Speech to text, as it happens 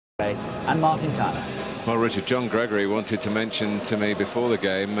and Martin Tyler. Well, Richard, John Gregory wanted to mention to me before the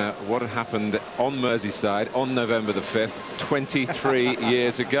game what had happened on Merseyside on November the 5th, 23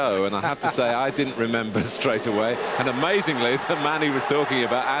 years ago. And I have to say, I didn't remember straight away. And amazingly, the man he was talking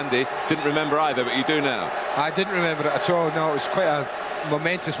about, Andy, didn't remember either, but you do now. I didn't remember it at all. No, it was quite a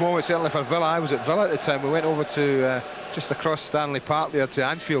momentous moment, certainly for Villa. I was at Villa at the time. We went over to just across Stanley Park there to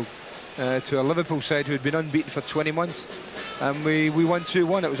Anfield, to a Liverpool side who had been unbeaten for 20 months. And we won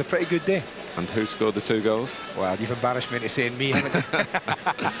 2-1. It was a pretty good day. And who scored the 2 goals? Well, you've embarrassed me into saying me, haven't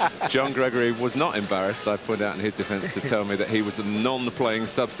you? John Gregory was not embarrassed, I point out in his defence, to tell me that he was the non-playing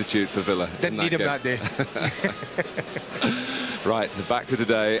substitute for Villa. Didn't need him that day. Right, back to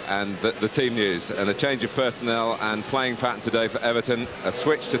today and the team news. And a change of personnel and playing pattern today for Everton. A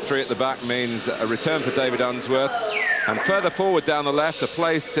switch to 3 at the back means a return for David Unsworth. And further forward down the left, a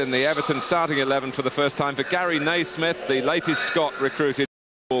place in the Everton starting 11 for the first time for Gary Naismith, the latest Scot recruited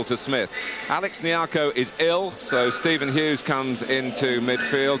to Smith. Alex Nyarko is ill, so Stephen Hughes comes into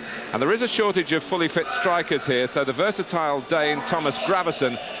midfield. And there is a shortage of fully fit strikers here, so the versatile Dane Thomas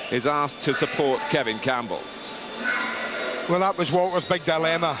Gravison is asked to support Kevin Campbell. Well, that was Walter's big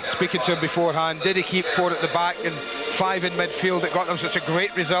dilemma, speaking to him beforehand. Did he keep 4 at the back and 5 in midfield that got them such a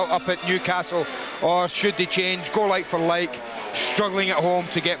great result up at Newcastle? Or should they change, go like for like, struggling at home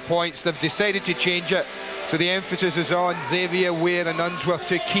to get points? They've decided to change it. So the emphasis is on Xavier, Ware and Unsworth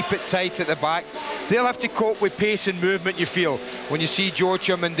to keep it tight at the back. They'll have to cope with pace and movement, you feel, when you see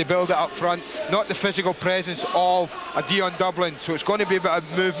Joachim and they build it up front, not the physical presence of a Dion Dublin. So it's going to be about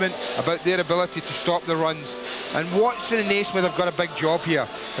movement, about their ability to stop the runs. And Watson and Naismith have got a big job here.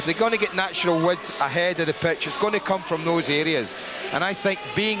 If they're going to get natural width ahead of the pitch, it's going to come from those areas. And I think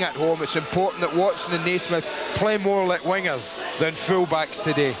being at home, it's important that Watson and Naismith play more like wingers than full-backs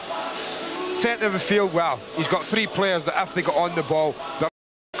today. Centre of the field, well, he's got 3 players that if they got on the ball, they're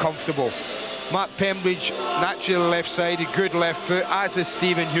comfortable. Matt Pembridge, naturally left-sided, good left foot, as is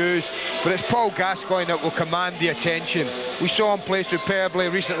Stephen Hughes. But it's Paul Gascoigne that will command the attention. We saw him play superbly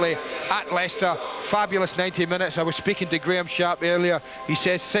recently at Leicester. Fabulous 90 minutes. I was speaking to Graham Sharp earlier. He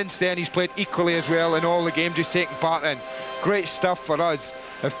says since then he's played equally as well in all the games he's taken part in. Great stuff for us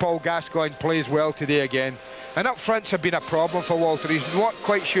if Paul Gascoigne plays well today again. And up fronts have been a problem for Walter. He's not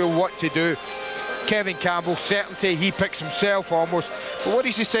quite sure what to do. Kevin Campbell, certainty, he picks himself almost. But what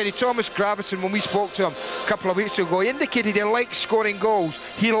has he said? Thomas Gravison, when we spoke to him a couple of weeks ago, he indicated he likes scoring goals.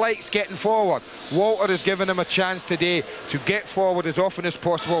 He likes getting forward. Walter has given him a chance today to get forward as often as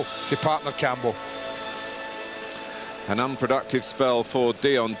possible to partner Campbell. An unproductive spell for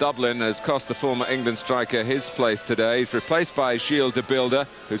Dion Dublin has cost the former England striker his place today. He's replaced by Gilles de Bilder,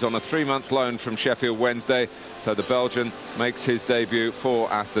 who's on a 3-month loan from Sheffield Wednesday. So the Belgian makes his debut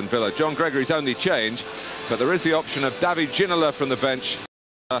for Aston Villa. John Gregory's only change, but there is the option of David Ginola from the bench,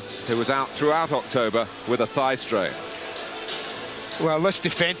 who was out throughout October with a thigh strain. Well, this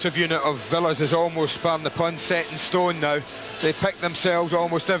defensive unit of Villa's is almost, pardon the pun, set in stone now. They pick themselves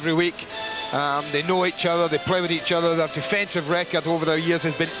almost every week. They know each other, they play with each other. Their defensive record over the years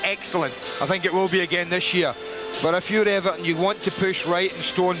has been excellent. I think it will be again this year. But if you're Everton, you want to push right and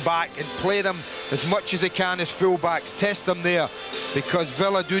Stone back and play them as much as they can as full-backs. Test them there, because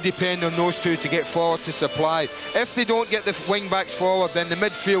Villa do depend on those two to get forward to supply. If they don't get the wing-backs forward, then the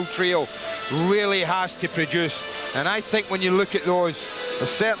midfield trio really has to produce. And I think when you look at those,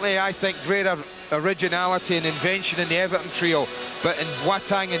 there's certainly, I think, greater originality and invention in the Everton trio. But in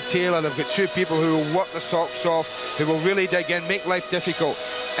Boateng and Taylor, they've got 2 people who will work the socks off, who will really dig in, make life difficult.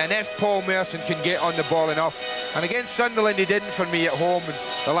 And if Paul Merson can get on the ball enough, and against Sunderland he didn't for me at home in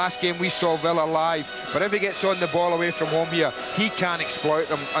the last game we saw Villa live, but if he gets on the ball away from home here, he can exploit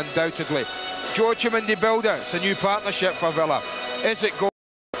them undoubtedly. Joachim and De Bilder, it's a new partnership for Villa. Is it going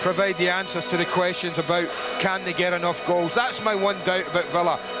to provide the answers to the questions about can they get enough goals? That's my one doubt about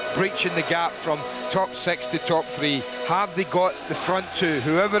Villa, breaching the gap from top 6 to top 3. Have they got the front 2,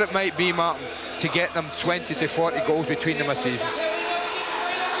 whoever it might be, Martin, to get them 20 to 40 goals between them a season?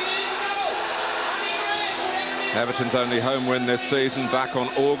 Everton's only home win this season back on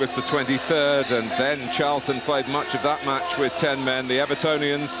August the 23rd, and then Charlton played much of that match with 10 men. The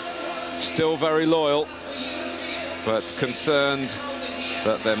Evertonians still very loyal, but concerned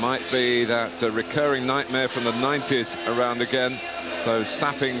that there might be that recurring nightmare from the 90s around again. Those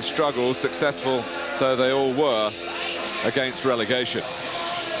sapping struggles, successful though they all were, against relegation.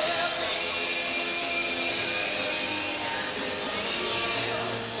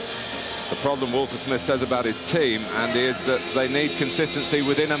 The problem Walter Smith says about his team, and is that they need consistency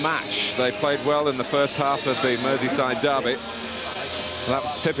within a match. They played well in the first half of the Merseyside derby. That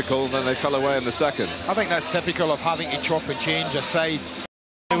was typical, then they fell away in the second. I think that's typical of having to chop and change a side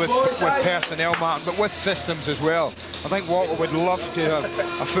with personnel, Martin, but with systems as well. I think Walker would love to have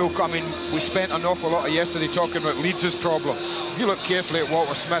a full... I mean, we spent an awful lot of yesterday talking about Leeds' problem. If you look carefully at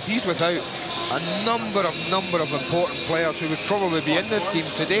Walter Smith, he's without a number of important players who would probably be in this team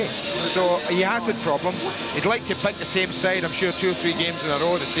today. So he has had problems. He'd like to pick the same side, I'm sure 2 or 3 games in a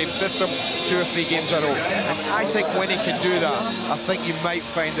row, the same system, 2 or 3 games in a row. And I think when he can do that, I think you might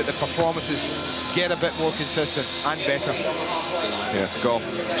find that the performances get a bit more consistent and better. Yes, Goff,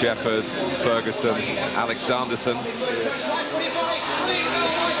 Jeffers, Ferguson, Alexanderson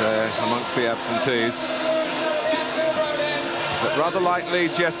amongst the absentees. But rather like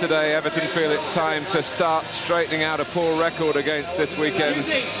Leeds yesterday, Everton feel it's time to start straightening out a poor record against this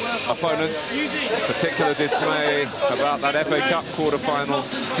weekend's opponents. Particular dismay about that FA Cup quarter-final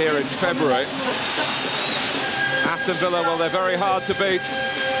here in February. Aston Villa, well, they're very hard to beat.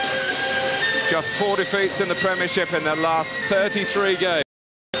 Just 4 defeats in the Premiership in their last 33 games.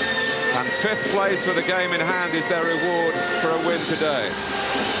 And 5th place with a game in hand is their reward for a win today.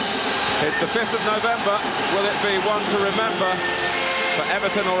 It's the 5th of November. Will it be one to remember for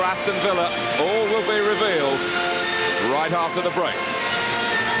Everton or Aston Villa? All will be revealed right after the break.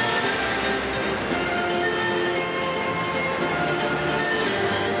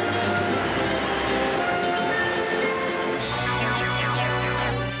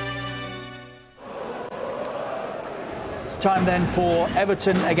 Time then for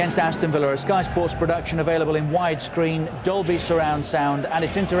Everton against Aston Villa, a Sky Sports production available in widescreen, Dolby surround sound, and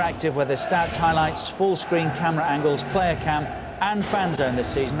it's interactive with the stats, highlights, full screen camera angles, player cam and fan zone this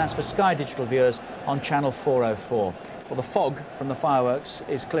season. That's for Sky Digital viewers on channel 404. Well, the fog from the fireworks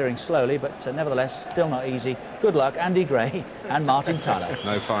is clearing slowly, but nevertheless still not easy. Good luck, Andy Gray and Martin Tyler.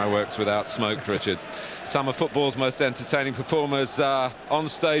 No fireworks without smoke, Richard. Some of football's most entertaining performers are on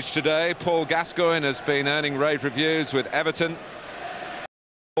stage today. Paul Gascoigne has been earning rave reviews with Everton.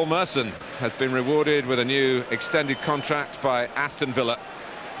 Paul Merson has been rewarded with a new extended contract by Aston Villa.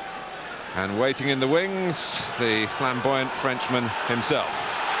 And waiting in the wings, the flamboyant Frenchman himself.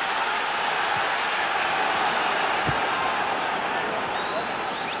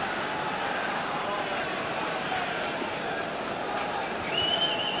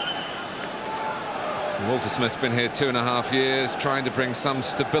 Walter Smith's been here 2.5 years, trying to bring some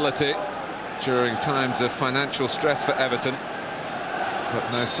stability during times of financial stress for Everton.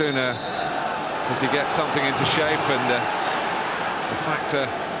 But no sooner does he get something into shape and the factor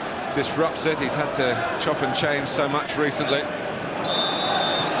disrupts it. He's had to chop and change so much recently.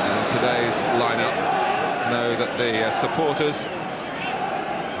 And today's lineup know that the supporters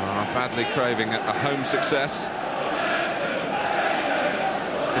are badly craving a home success.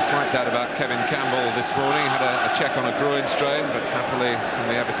 Just a slight doubt about Kevin Campbell this morning. Had a check on a groin strain, but happily,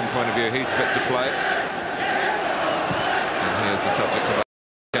 from the Everton point of view, he's fit to play. And here's the subject of our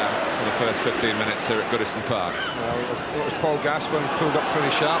camp for the first 15 minutes here at Goodison Park. Well, it was Paul Gascoigne pulled up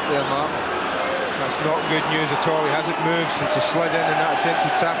pretty sharp there, Mark. That's not good news at all. He hasn't moved since he slid in that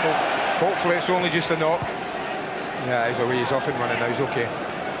attempted tackle. Hopefully it's only just a knock. Yeah, he's away. He's off and running now. He's okay.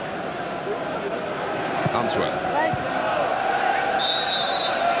 Unsworth.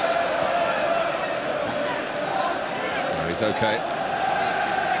 He's okay.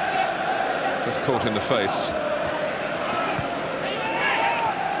 Just caught in the face.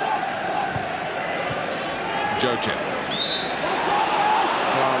 Jochen.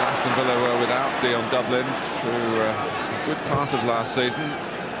 Well, Aston Villa were without Dion Dublin through a good part of last season.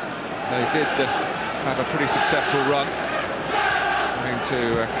 They did have a pretty successful run, having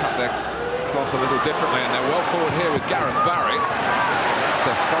to cut their cloth a little differently, and they're well forward here with Gareth Barry.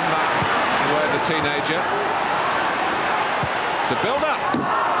 So spun back away the teenager. To build up. And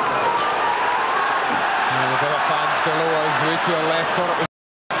the Villa fans below us, way to our left, thought it was...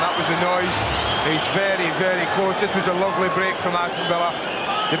 That was the noise. He's very, very close. This was a lovely break from Aston Villa.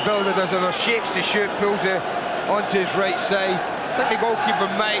 The builder does it, shapes to shoot, pulls it onto his right side. I think the goalkeeper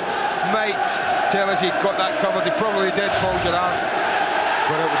might tell us he'd got that covered. He probably did, Paul Gerrard.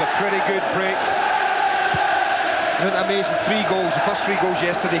 But it was a pretty good break. Isn't it amazing? 3 goals. The first 3 goals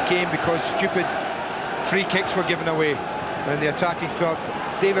yesterday came because stupid free kicks were given away. And the attacking third,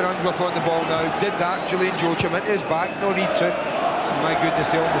 David Unsworth on the ball now, did that, Julian Joachim into his back, no need to. And my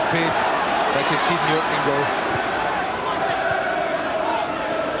goodness, they almost paid by conceding the opening goal.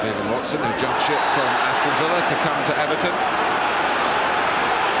 Stephen Watson, who jumped ship from Aston Villa to come to Everton.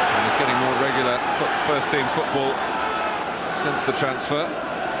 And is getting more regular first-team football since the transfer.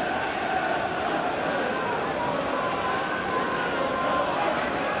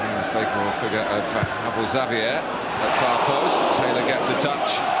 Unmistakable figure of Abel Xavier at far post. Taylor gets a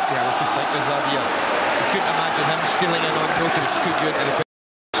touch. Yeah, I was just thinking Xavier. You couldn't imagine him stealing in on notice, could you, into the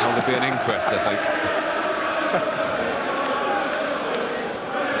there'd be an inquest, I think.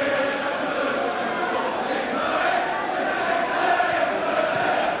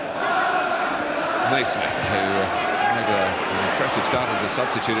 Naismith, who made an impressive start as a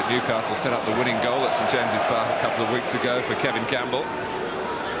substitute at Newcastle, set up the winning goal at St James's Park a couple of weeks ago for Kevin Campbell.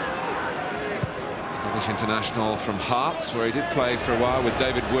 Scottish international from Hearts, where he did play for a while with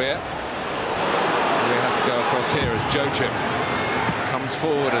David Weir. Weir has to go across here as Joachim comes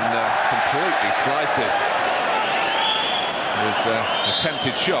forward and completely slices his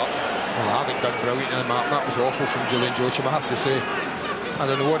attempted shot. Well, Harding done brilliant in the map. That was awful from Julian Joachim, I have to say. I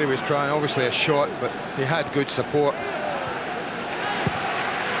don't know what he was trying, obviously a shot, but he had good support.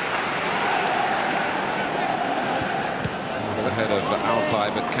 Ahead of Alpay,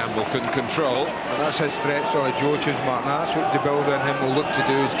 but Campbell couldn't control. And that's his threat, sorry, Joachim's mark. That's what De Bilder and him will look to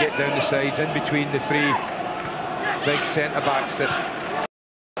do, is get down the sides, in between the three big centre-backs that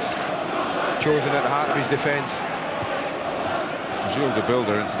chosen at the heart of his defence. Jules De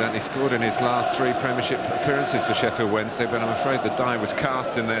Bilder, incidentally, scored in his last 3 Premiership appearances for Sheffield Wednesday, but I'm afraid the die was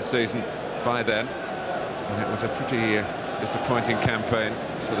cast in their season by then. And it was a pretty disappointing campaign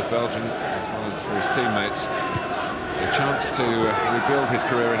for the Belgian, as well as for his teammates. A chance to rebuild his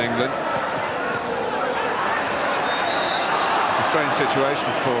career in England. It's a strange situation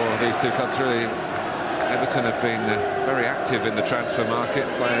for these two clubs, really. Everton have been very active in the transfer market,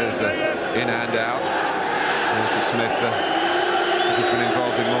 players in and out. Walter Smith has been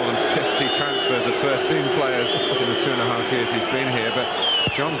involved in more than 50 transfers of first-team players in the 2.5 years he's been here. But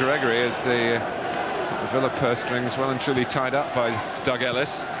John Gregory is the Villa purse strings well and truly tied up by Doug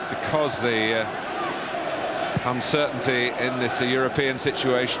Ellis, because the uncertainty in this European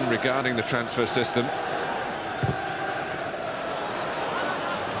situation regarding the transfer system.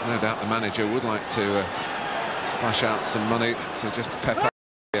 There's no doubt the manager would like to splash out some money to just pep up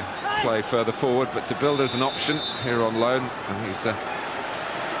the play further forward, but De Bilder's an option here on loan, and he's in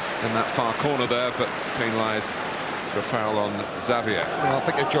that far corner there, but penalised for a foul on Xavier. Well, I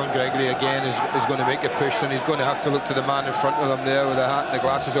think that John Gregory again is going to make a push, and he's going to have to look to the man in front of him there with the hat and the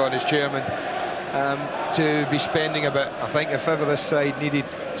glasses on, his chairman. To be spending a bit. I think if ever this side needed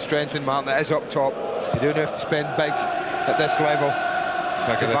strength in Martin, it is up top. You don't have to spend big at this level.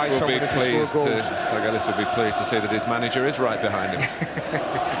 Doug Ellis will be pleased to see that his manager is right behind him.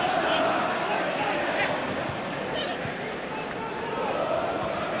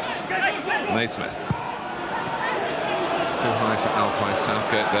 Naismith. It's too high for Alpay.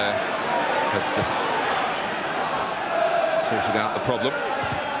 Southgate there had sorted out the problem.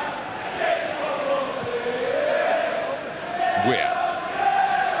 Weir.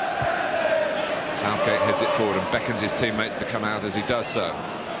 Southgate heads it forward and beckons his teammates to come out as he does so.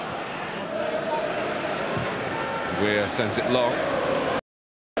 Weir sends it long.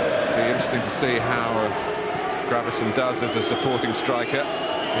 It'll be interesting to see how Goodison does as a supporting striker.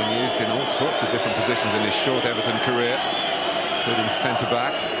 He's been used in all sorts of different positions in his short Everton career, including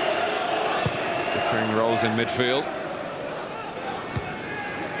centre-back, differing roles in midfield.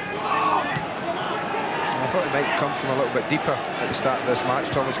 I thought he might come from a little bit deeper at the start of this match,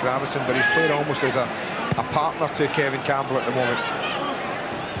 Thomas Gravison, but he's played almost as a partner to Kevin Campbell at the moment.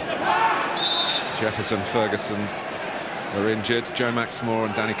 Jefferson, Ferguson are injured. Joe Maxmore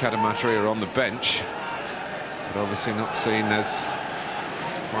and Danny Cadamatri are on the bench, but obviously not seen as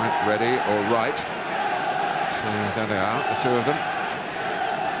quite ready or right. So there they are, the two of them.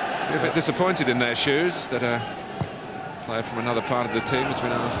 Be a bit disappointed in their shoes that a player from another part of the team has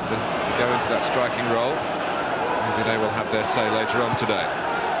been asked to go into that striking role. Maybe they will have their say later on today.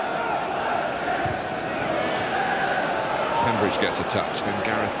 Pembridge gets a touch, then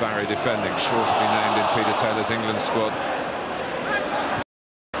Gareth Barry defending, sure to be named in Peter Taylor's England squad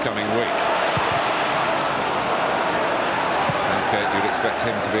coming week. Southgate, you'd expect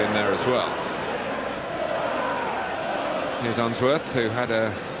him to be in there as well. Here's Unsworth, who had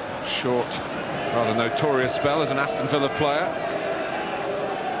a short, rather notorious spell as an Aston Villa player.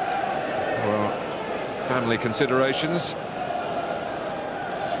 For family considerations,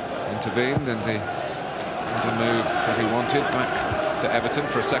 intervened, and he had a move that he wanted back to Everton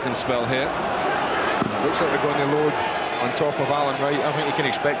for a second spell here. Looks like they're going to load on top of Alan Wright. I think you can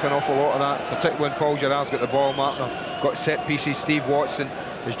expect an awful lot of that, particularly when Paul Gerrard's got the ball, Martin. Got set pieces. Steve Watson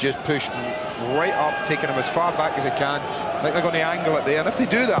has just pushed right up, taking him as far back as he can. I think they're going to angle it there, and if they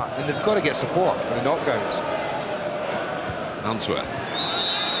do that, then they've got to get support for the knockdowns. Unsworth.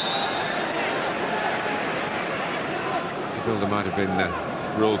 De Bilder might have been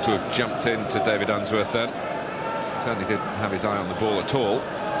ruled to have jumped into David Unsworth then. Certainly didn't have his eye on the ball at all.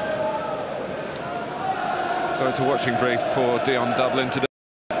 So it's a watching brief for Dion Dublin today.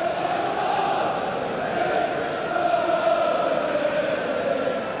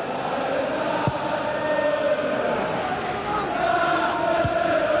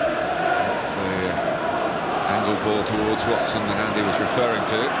 Goodison that Andy was referring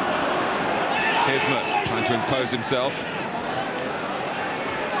to. Here's Mus trying to impose himself.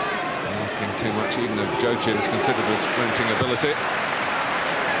 Asking too much even of Joachim's considerable sprinting ability.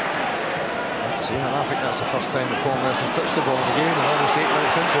 I think that's the first time that Paul Merson's touched the ball in the game, and almost 8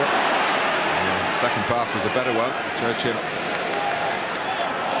 minutes into it. Yeah, second pass was a better one. Joachim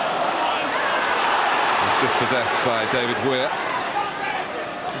was dispossessed by David Weir.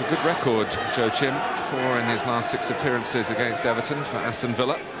 A good record, Joachim, 4 in his last 6 appearances against Everton for Aston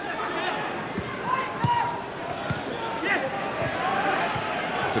Villa.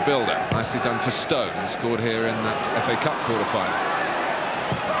 The builder, nicely done for Stone, scored here in that FA Cup quarter-final.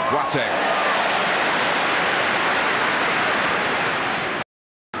 Boateng.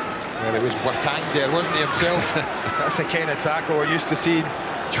 Well, it was Boateng there, wasn't he, himself? That's the kind of tackle we're used to seeing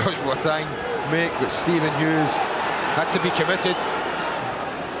George Boateng make, but Stephen Hughes had to be committed.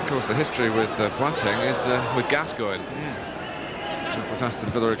 Of course, the history with Boateng is with Gascoigne. That was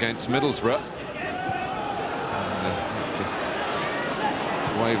Aston Villa against Middlesbrough.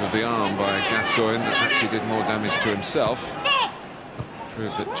 Wave of the arm by Gascoigne that actually did more damage to himself.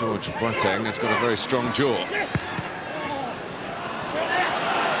 Proved that George Boateng has got a very strong jaw.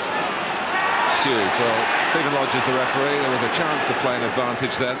 Hughes, well, Stephen Lodge is the referee. There was a chance to play an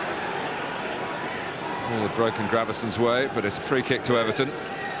advantage then. All had broken Graveson's way, but it's a free kick to Everton.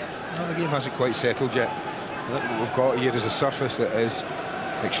 Well, the game hasn't quite settled yet. What we've got here is a surface that is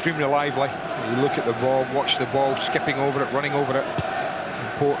extremely lively. You look at the ball, watch the ball, skipping over it, running over it.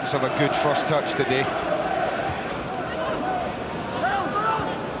 Importance of a good first touch today.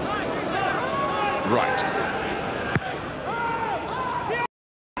 Right.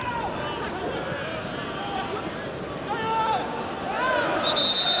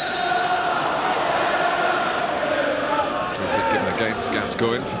 Given against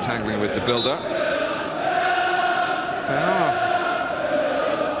Gascoigne for tangling with the builder.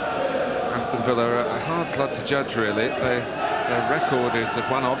 Aston Villa are a hard club to judge, really. Their record is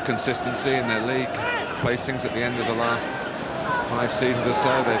one of consistency in their league placings at the end of the last 5 seasons or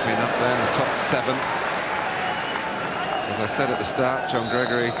so. They've been up there in the top 7. As I said at the start, John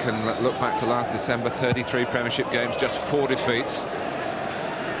Gregory can look back to last December, 33 Premiership games, just 4 defeats.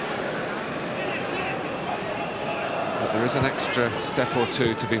 But there is an extra step or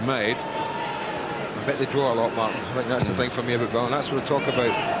 2 to be made. I bet they draw a lot, Martin. I think that's the thing for me about Villa, and that's what we'll talk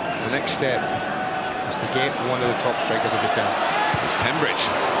about. The next step is to get one of the top strikers if you can. It's Pembridge.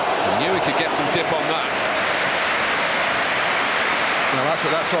 I knew he could get some dip on that. Now that's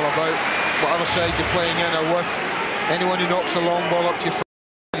what that's all about. Whatever side you're playing in or with, anyone who knocks a long ball up to your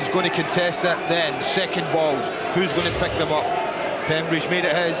front is going to contest that. Then second balls, who's going to pick them up? Pembridge made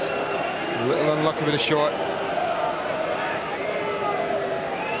it his. A little unlucky with a shot.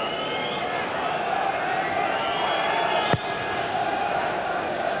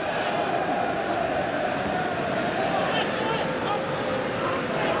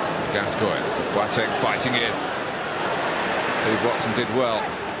 Gascoigne, Boateng biting in. Steve Watson did well.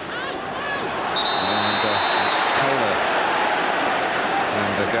 And Taylor.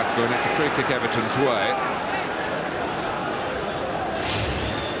 And Gascoigne, it's a free kick Everton's way.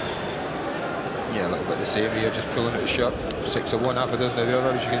 Yeah, a little bit the same here, just pulling it shut. 6 of one, half a dozen of the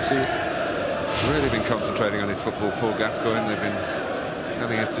other, as you can see. Really been concentrating on his football, Paul Gascoigne. They've been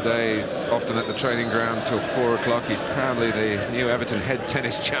telling us today he's often at the training ground till 4 o'clock. He's proudly the new Everton head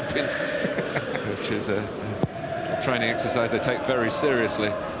tennis champion, which is a training exercise they take very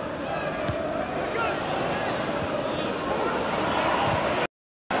seriously.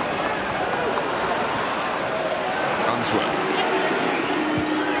 Unsworth.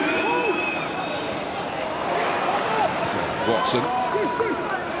 So Watson.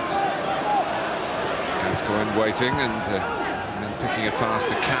 Gascoigne waiting and picking a pass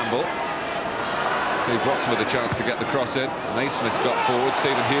to Campbell. Steve Watson with a chance to get the cross in. Naismith's got forward.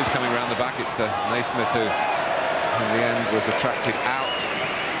 Stephen Hughes coming around the back. It's the Naismith who, in the end, was attracted out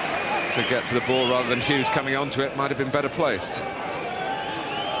to get to the ball rather than Hughes coming onto it. Might have been better placed.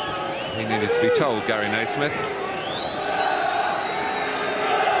 He needed to be told, Gary Naismith.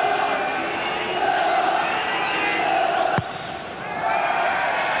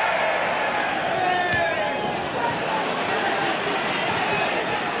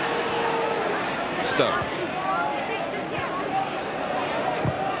 Stone.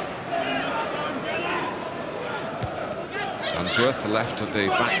 Unsworth, the left of the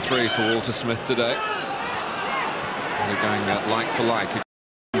back 3 for Walter Smith today. And they're going like for like.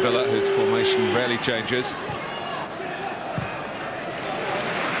 Villa, whose formation rarely changes.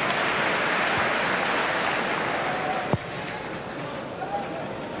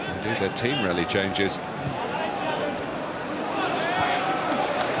 Indeed, their team rarely changes.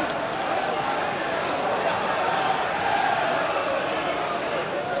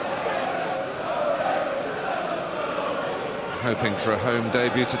 hoping for a home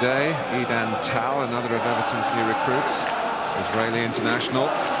debut today. Edan Tal, another of Everton's new recruits, Israeli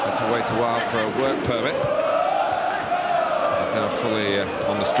international, had to wait a while for a work permit. He's now fully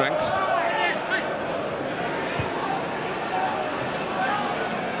on the strength.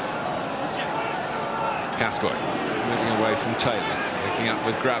 Gascoigne moving away from Taylor, picking up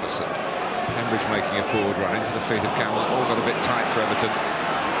with Goodison. Cambridge making a forward run into the feet of Campbell. All got a bit tight for Everton.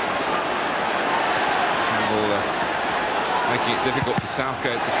 Campbell making it difficult for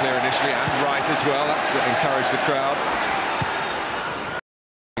Southgate to clear initially, and Wright as well. That's encouraged the crowd.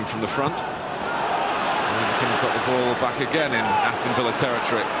 From the front. Everton have got the ball back again in Aston Villa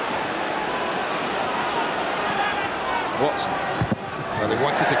territory. Watson. Well, they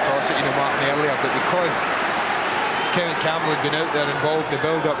wanted to cross it, Martin, earlier, but because Kevin Campbell had been out there involved in the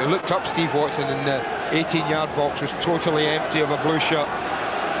build-up, he looked up Steve Watson, and the 18-yard box was totally empty of a blue shirt.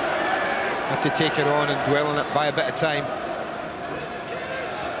 Had to take it on and dwell on it by a bit of time.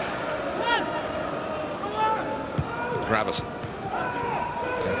 Goodison.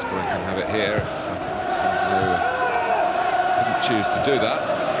 Gascoigne can have it here. Didn't choose to do that.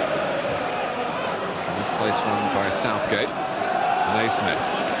 So this place won by Southgate. Naismith.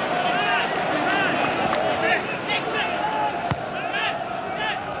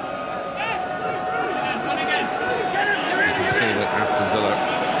 You can see that Aston Villa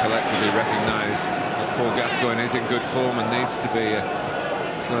collectively recognise that Paul Gascoigne is in good form and needs to be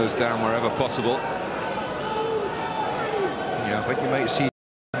closed down wherever possible. Yeah, I think you might see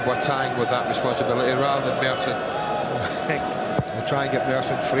Boateng with that responsibility rather than Merson. We'll try and get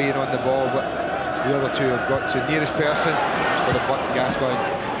Merson free and on the ball, but the other two have got to nearest person, but a button Gascoigne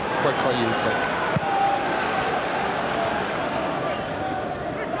quickly, you would think.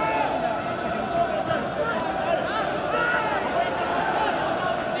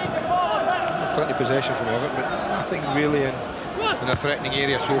 Plenty of possession from Everton, but nothing really in a threatening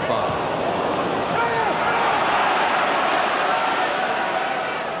area so far.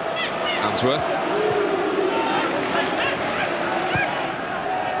 Unsworth.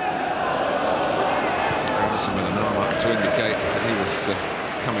 Goodison with an arm up to indicate that he was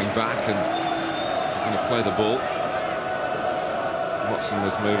coming back and going to play the ball. Watson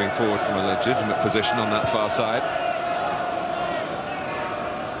was moving forward from a legitimate position on that far side.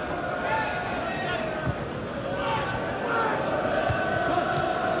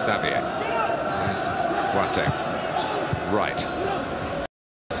 Xavier. There's Boateng. Right.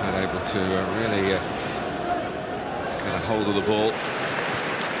 Able to really get a hold of the ball.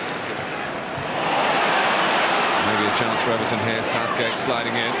 Maybe a chance for Everton here. Southgate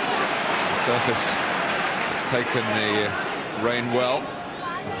sliding in. The surface has taken the rain well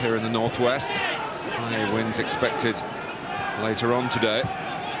up here in the northwest. High winds expected later on today.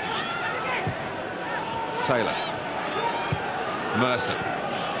 Taylor. Merson.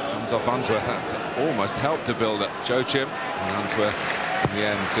 Comes off Unsworth. That almost helped to build up Joachim. And Unsworth in the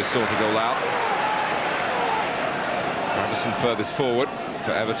end to sort it all out. Goodison furthest forward for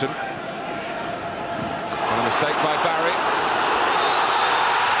Everton. And a mistake by Barry.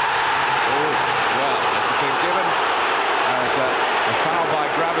 Oh, well, it's been given as a foul by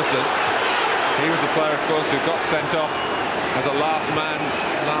Goodison. He was the player, of course, who got sent off as a last man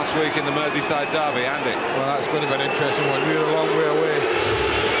last week in the Merseyside derby, Andy. Well, that's going to be an interesting one. We were a long way away.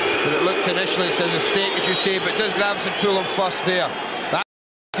 But it looked initially it's a mistake, as you say, but does Goodison pull him first there?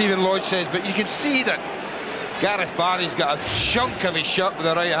 Stephen Lodge says, but you can see that Gareth Barry's got a chunk of his shirt with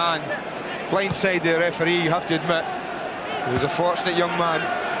the right hand. Blindside the referee, you have to admit. He was a fortunate young man.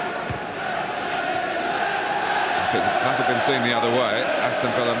 If it had been seen the other way,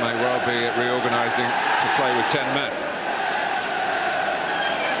 Aston Villa may well be reorganising to play with 10 men.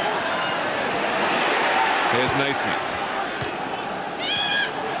 Here's Naismith.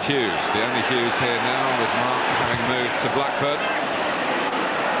 Hughes, the only Hughes here now, with Mark having moved to Blackburn.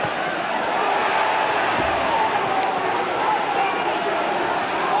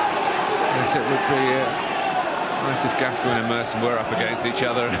 It would be nice if Gascoigne and Merson were up against each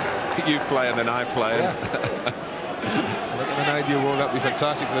other. You play and then I play. Yeah. In an ideal world, that would be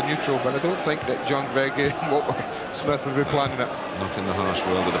fantastic for the neutral, but I don't think that John Gregory and Walter Smith would be planning it. Not in the harsh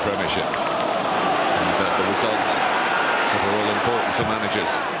world of the Premiership. And the results that are all important for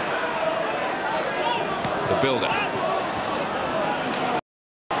managers. The build-up.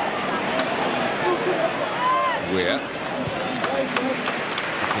 Weir.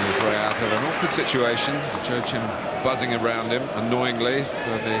 His way out of an awkward situation. Joachim buzzing around him annoyingly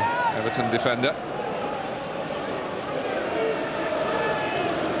for the Everton defender.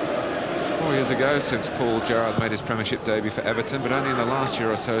 It's 4 years ago since Paul Gerrard made his Premiership debut for Everton, but only in the last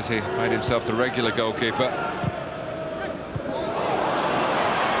year or so has he made himself the regular goalkeeper.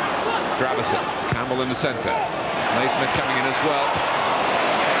 Gravison, Campbell in the centre. Naismith coming in as well.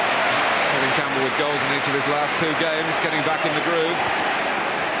 Kevin Campbell with goals in each of his last 2 games, getting back in the groove.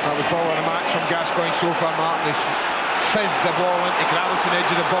 That was ball on a match from Gascoigne so far, Martin. He's fizzed the ball into Gravison, edge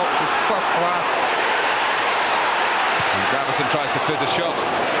of the box, was first class. And Gravison tries to fizz a shot.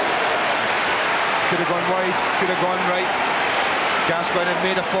 Could have gone wide, could have gone right. Gascoigne had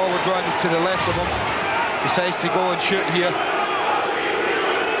made a forward run to the left of him. Decides to go and shoot here.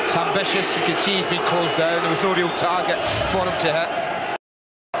 It's ambitious, you can see he's been closed down. There was no real target for him to hit.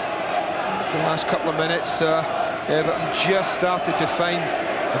 The last couple of minutes, Everton just started to find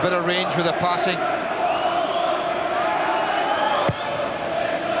a bit of range with the passing.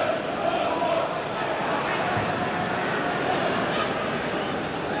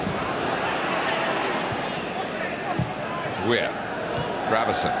 Weir,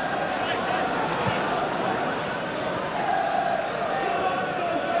 Gravison.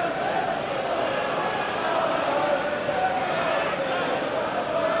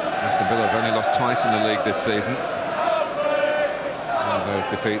 Aston Villa have only lost twice in the league this season. One of those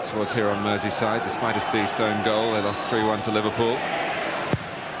defeats was here on Merseyside. Despite a Steve Stone goal, they lost 3-1 to Liverpool.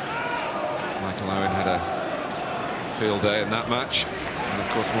 Michael Owen had a field day in that match. And of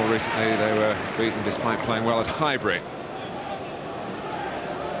course, more recently, they were beaten despite playing well at Highbury.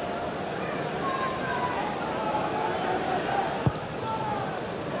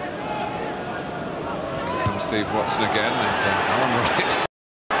 Steve Watson again, and Alan Wright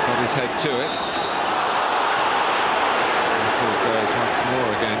got his head to it. And so it goes once more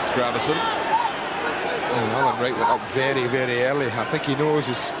against Gravison. Oh, Alan Wright went up very, very early. I think he knows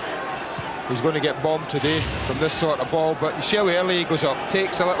he's going to get bombed today from this sort of ball, but you see how early he goes up,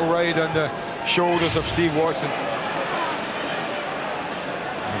 takes a little ride on the shoulders of Steve Watson.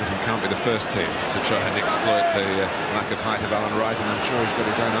 Everton can't be the first team to try and exploit the lack of height of Alan Wright, and I'm sure he's got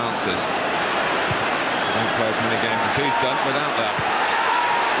his own answers. He won't play as many games as he's done without that.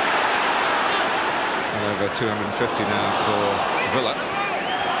 Well over 250 now for Villa.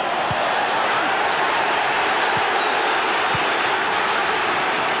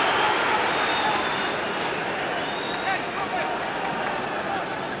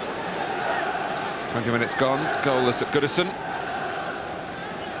 "20 minutes gone, goalless at Goodison."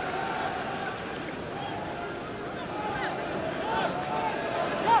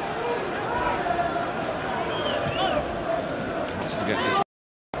 Gets it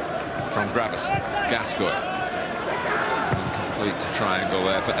from Gravison, Gascoigne. Complete triangle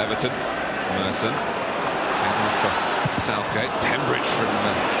there for Everton. Merson came off for Southgate. Pembridge from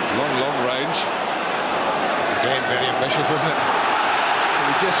long range. Again, very ambitious, wasn't it? And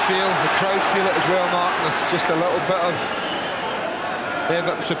we just feel, the crowd feel it as well, Martin. There's just a little bit of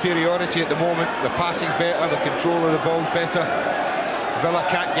Everton superiority at the moment. The passing's better, the control of the ball's better. Villa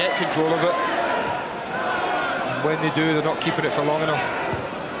can't get control of it. When they do, they're not keeping it for long enough.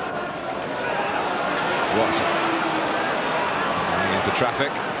 Watson running into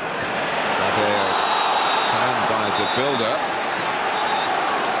traffic. Saville turned by the builder.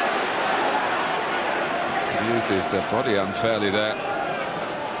 He used his body unfairly there.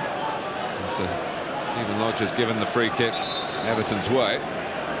 Stephen Lodge has given the free kick Everton's way.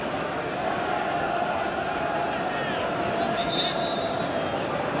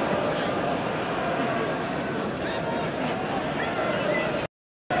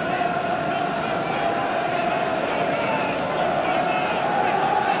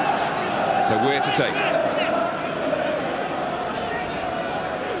 So where to take it?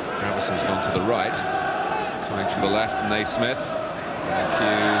 Gravison's gone to the right, coming from the left, Naismith,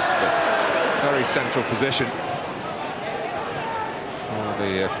 Hughes, but very central position for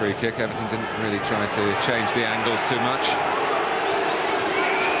the free kick. Everton didn't really try to change the angles too much.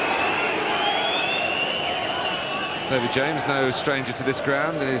 David James, no stranger to this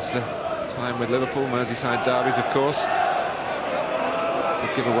ground in his time with Liverpool, Merseyside derbies, of course.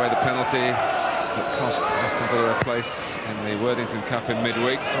 Give away the penalty that cost Aston Villa a place in the Worthington Cup in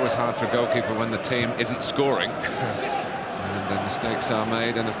midweek. It's always hard for a goalkeeper when the team isn't scoring. And then mistakes are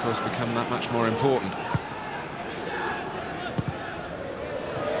made and, of course, become that much more important.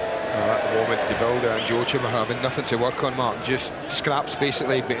 Well, at the moment, De Builder and Joachim are having nothing to work on, Mark. Just scraps,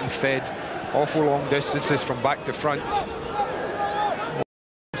 basically, being fed awful long distances from back to front.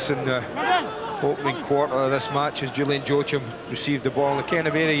 In the opening quarter of this match, as Julian Joachim received the ball, the kind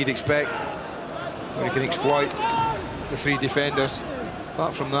of area you'd expect where he can exploit the 3 defenders.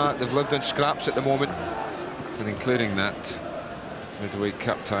 Apart from that, they've lived on scraps at the moment. And including that midweek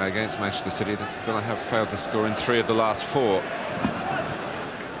cup tie against Manchester City, Villa have failed to score in 3 of the last 4.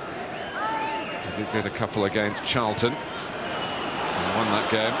 They did get a couple against Charlton and won that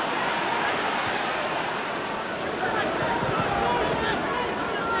game.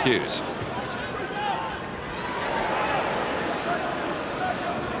 Hughes.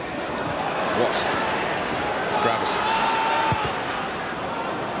 Watson. Goodison.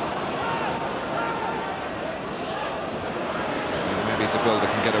 Maybe the builder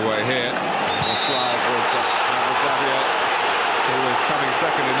can get away here. The slide was Xavier, who was coming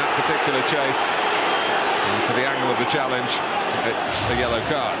second in that particular chase. And for the angle of the challenge, it's a yellow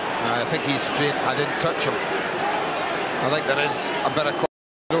card. I think he's been, I didn't touch him. I think there is a bit of...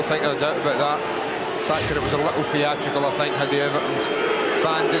 I don't think there's a doubt about that. The fact that it was a little theatrical, I think, had the Everton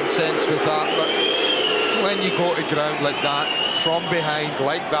fans incensed with that. But when you go to ground like that, from behind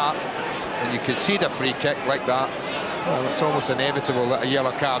like that, and you concede a free kick like that, well, it's almost inevitable that a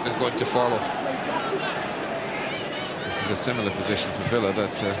yellow card is going to follow. This is a similar position for Villa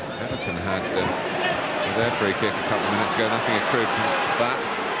that Everton had their free kick a couple of minutes ago. Nothing accrued from that.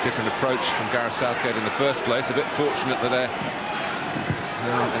 Different approach from Gareth Southgate in the first place. A bit fortunate that they're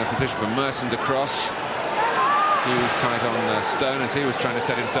now in a position for Merson to cross. Hughes tight on Stone as he was trying to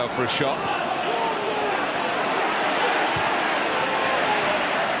set himself for a shot.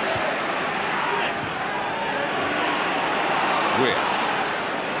 Weir.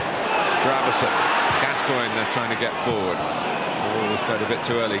 Goodison. Gascoigne trying to get forward. The ball was played a bit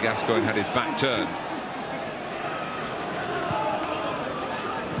too early. Gascoigne had his back turned.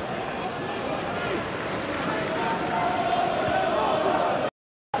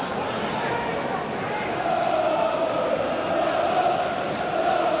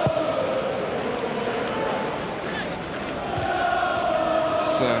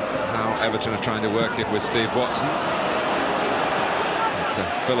 How Everton are trying to work it with Steve Watson.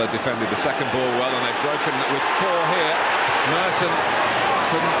 Villa defended the second ball well, and they've broken with 4 here. Merson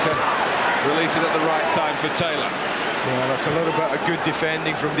couldn't release it at the right time for Taylor. Yeah, that's a little bit of good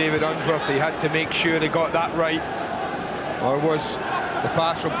defending from David Unsworth. He had to make sure he got that right. Or was the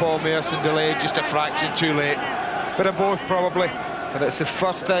pass from Paul Merson delayed just a fraction too late? Bit of both, probably. But it's the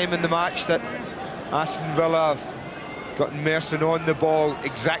first time in the match that Aston Villa have gotten Merson on the ball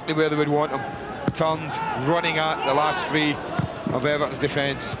exactly where they would want him. Turned, running at the last 3 of Everton's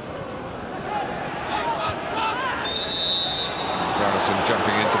defence. Goodison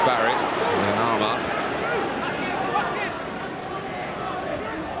jumping into Barry with an arm up.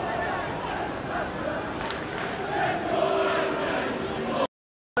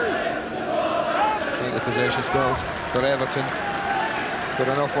 Keep the possession still for Everton. But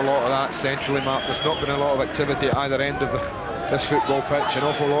an awful lot of that centrally mapped. There's not been a lot of activity at either end of this football pitch. An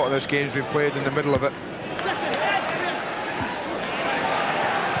awful lot of this game's been played in the middle of it.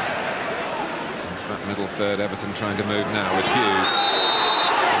 Middle third, Everton trying to move now with Hughes.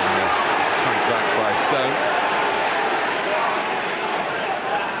 Tugged back by Stone.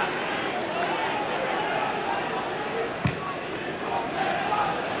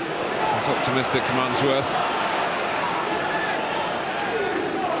 That's optimistic from Unsworth.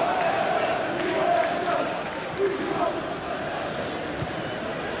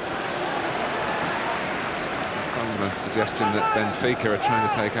 Suggestion that Benfica are trying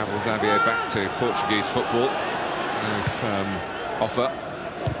to take Abel Xavier back to Portuguese football. No firm offer.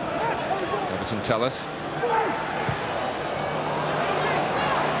 Everton tell us.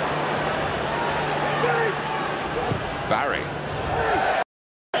 Barry.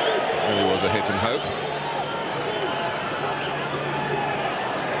 Really was a hit and hope.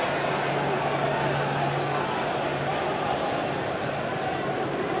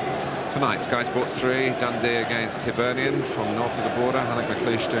 Tonight, Sky Sports 3, Dundee against Hibernian from north of the border. Alec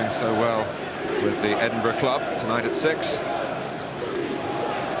McLeish doing so well with the Edinburgh club tonight at 6.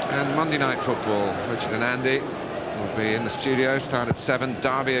 And Monday night football, Richard and Andy will be in the studio, start at 7.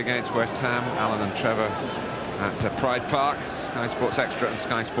 Derby against West Ham, Alan and Trevor at Pride Park, Sky Sports Extra and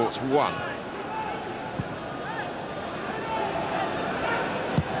Sky Sports 1.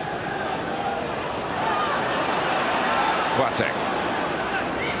 Boateng.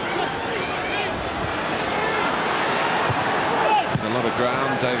 A lot of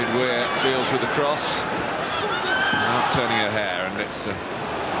ground. David Weir deals with the cross, not turning a hair, and it's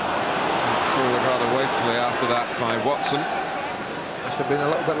forward rather wastefully after that by Watson. Must have been a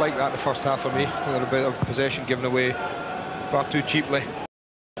little bit like that the first half for me. A little bit of possession given away far too cheaply.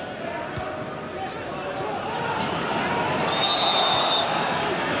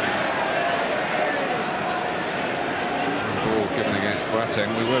 Ball given against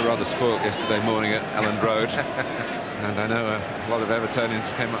Boateng. We were rather spoilt yesterday morning at Elland Road. And I know a lot of Evertonians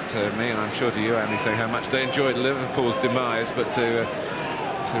came up to me, and I'm sure to you, Andy, saying how much they enjoyed Liverpool's demise, but to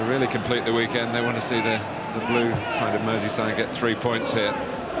really complete the weekend, they want to see the blue side of Merseyside get 3 points here.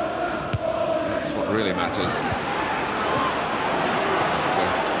 That's what really matters.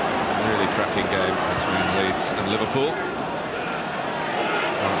 But, cracking game between Leeds and Liverpool.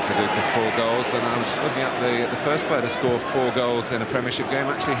 Viduka's 4 goals, and I was just looking at the first player to score 4 goals in a Premiership game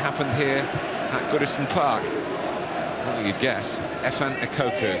actually happened here at Goodison Park. I don't think you'd guess. Efan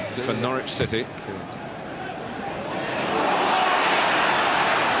Ekoku for Norwich City.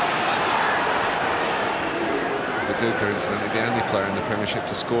 Viduka, incidentally, the only player in the Premiership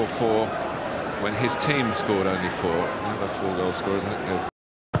to score 4 when his team scored only 4. Another 4-goal scorer, isn't it?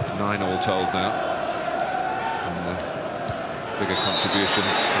 9 all told now. And bigger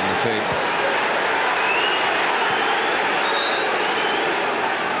contributions from the team.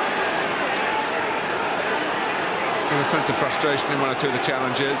 And a sense of frustration in 1 or 2 of the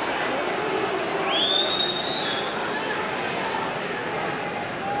challenges.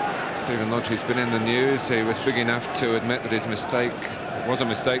 Stephen Lodge's been in the news. He was big enough to admit that his mistake, it was a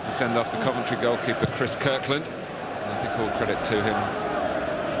mistake to send off the Coventry goalkeeper Chris Kirkland. And I think all credit to him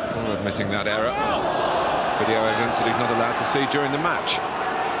for admitting that error. Video evidence that he's not allowed to see during the match.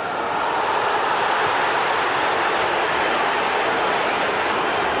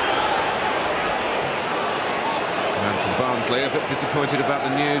 And from Barnsley, a bit disappointed about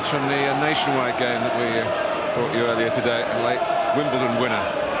the news from the nationwide game that we brought you earlier today, a late Wimbledon winner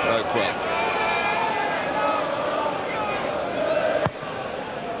at Oakwell.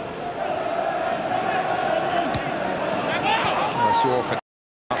 So often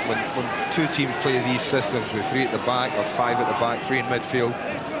when 2 teams play these systems with 3 at the back or 5 at the back, 3 in midfield,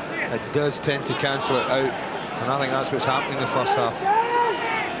 it does tend to cancel it out, and I think that's what's happening in the first half.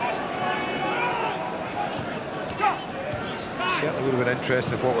 Certainly would have been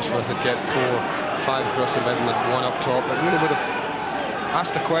interesting if Walter Smith had kept 4, 5 across the middle and 1 up top. It really would have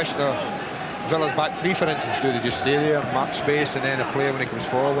asked the question of Villa's back 3, for instance. Do they just stay there, mark space, and then a player when he comes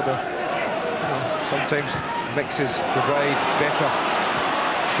forward? Sometimes mixes provide better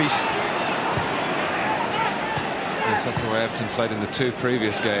feast. Yes, that's the way Everton played in the 2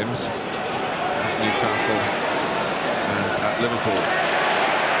 previous games at Newcastle and at Liverpool.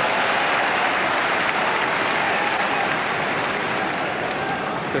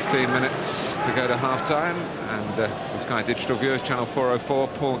 "15 minutes to go to half-time, and for Sky Digital viewers, Channel 404,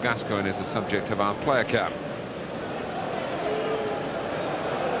 Paul Gascoigne is the subject of our player cam.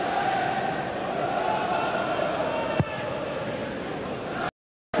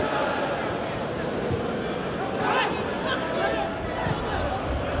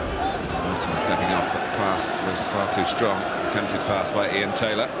 Setting off, but the pass was far too strong. Attempted pass by Ian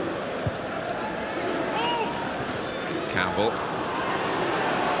Taylor. Campbell.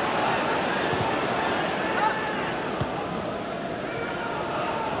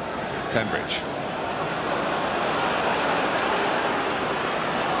 Pembridge.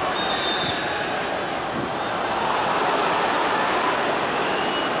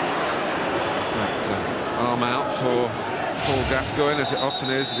 Is that arm out for Paul Gascoigne, as it often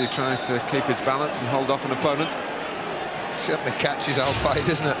is, as he tries to keep his balance and hold off an opponent? Certainly catches Alpide,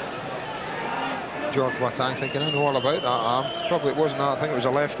 isn't it? George Boateng thinking, I know all about that arm. Probably it wasn't that. I think it was a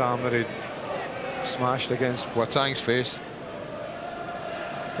left arm that he smashed against Boateng's face.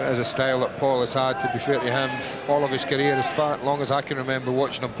 That is a style that Paul has had, to be fair to him, all of his career, as far long as I can remember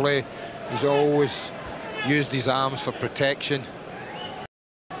watching him play. He's always used his arms for protection.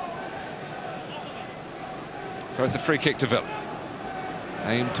 So it's a free kick to Villa.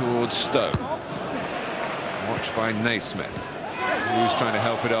 Aimed towards Stowe. Watched by Naismith, who's trying to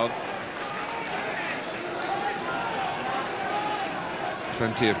help it on.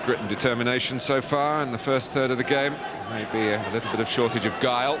 Plenty of grit and determination so far in the first third of the game. Maybe a little bit of shortage of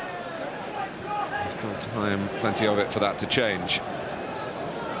guile. There's still time, plenty of it, for that to change.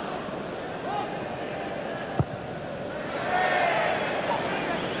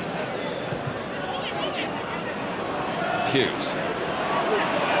 Hughes.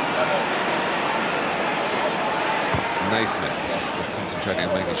 Naismith just concentrating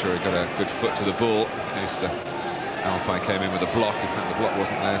on making sure he got a good foot to the ball in case Alpine came in with a block. In fact, the block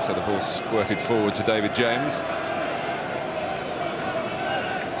wasn't there, so the ball squirted forward to David James.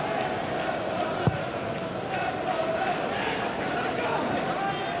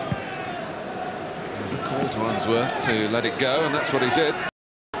 There's a call to Unsworth to let it go, and that's what he did.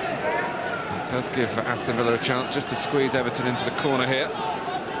 It does give Aston Villa a chance just to squeeze Everton into the corner here.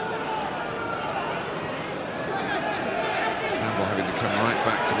 Campbell having to come right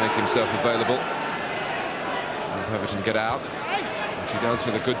back to make himself available. And Everton get out, which he does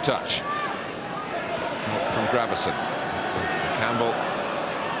with a good touch. From Goodison. Campbell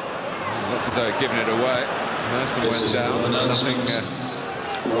looked as though he'd given it away. Merson went down, and nothing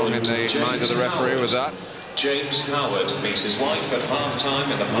wrong in the mind of the referee with that. James Howard meets his wife at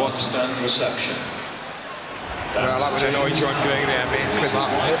half-time in the Park Stand reception. Well, that would annoy John Gregory immensely, they've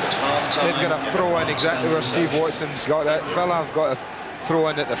got a throw in exactly where Steve Watson's got it. Villa have got a throw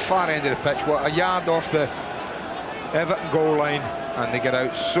in at the far end of the pitch, what, a yard off the Everton goal line, and they get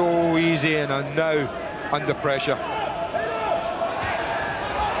out so easy and are now under pressure.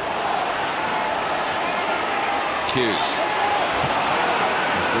 Hughes.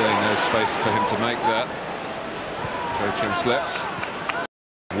 There's really no space for him to make that. Joachim slips.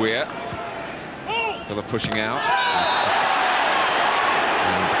 Weir. Villa pushing out.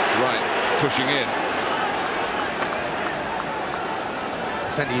 And Wright pushing in.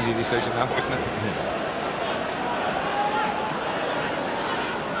 An easy decision that, wasn't it?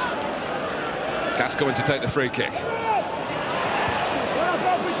 Gascoigne to take the free kick. Good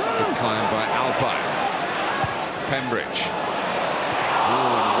climb by Alpine. Pembridge.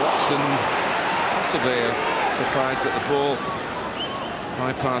 Oh, Watson possibly surprised that the ball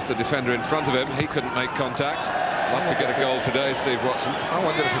bypassed the defender in front of him. He couldn't make contact. Love to get a goal today, Steve Watson. I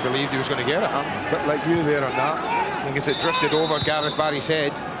wonder if he believed he was going to get it. I'm a bit like you there on that. I think as it drifted over Gareth Barry's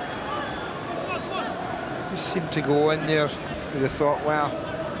head, he seemed to go in there with the thought, well,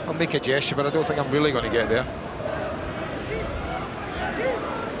 I'll make a gesture, but I don't think I'm really going to get there.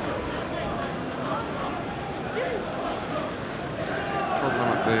 Problem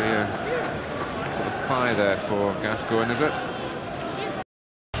at the thigh there for Gascoigne, is it?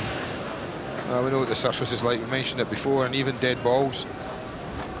 Well, we know what the surface is like. We mentioned it before, and even dead balls.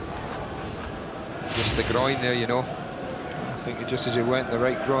 Just the groin there, you know. I think just as he went, the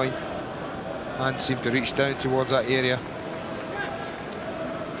right groin hand seemed to reach down towards that area.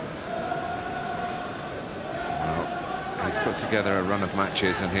 Well, he's put together a run of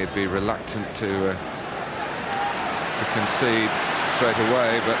matches, and he'd be reluctant to concede straight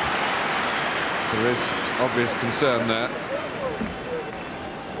away, but there is obvious concern there.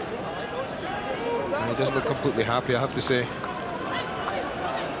 He doesn't look completely happy, I have to say.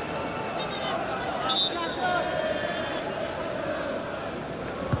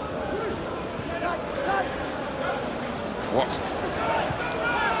 Watson.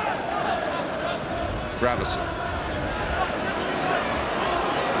 Goodison.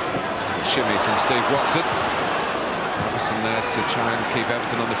 Shimmy from Steve Watson. Goodison there to try and keep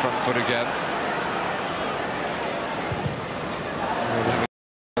Everton on the front foot again.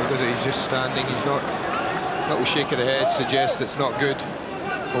 He's just standing. He's not. A little shake of the head suggests it's not good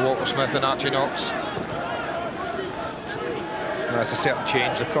for Walter Smith and Archie Knox. That's a certain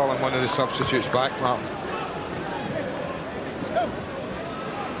change. They're calling one of the substitutes back, Martin.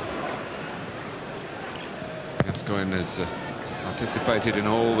 Gascoigne has participated in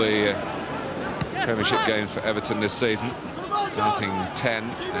all the Premiership games for Everton this season, starting 10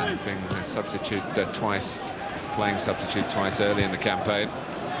 and being a substitute twice, playing substitute twice early in the campaign.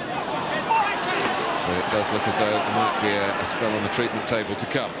 But it does look as though there might be a spell on the treatment table to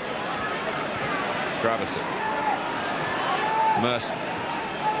come. Goodison. Merson.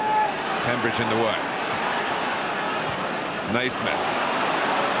 Pembridge in the way. Naismith.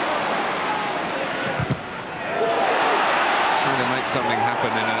 Trying to make something happen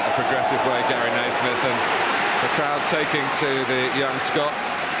in a progressive way, Gary Naismith, and the crowd taking to the young Scot.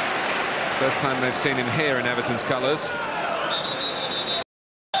 First time they've seen him here in Everton's colours.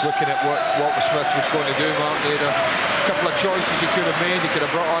 Looking at what Walter Smith was going to do, Martin, he had a couple of choices he could have made. He could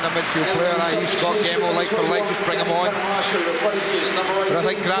have brought on a midfield player. He's Scott Gemmell, like for like, just bring him on. But I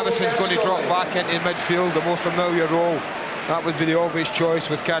think Graveson's going to drop back into midfield, the more familiar role. That would be the obvious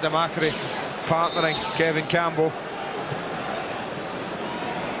choice with Cadamatri partnering Kevin Campbell.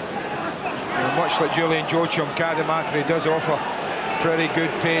 And much like Julian Joachim, Cadamatri does offer pretty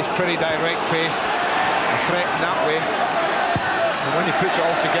good pace, pretty direct pace, a threat in that way. And when he puts it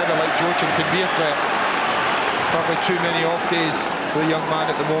all together, like Joachim can be a threat. Probably too many off days for the young man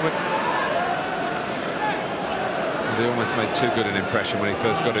at the moment. He almost made too good an impression when he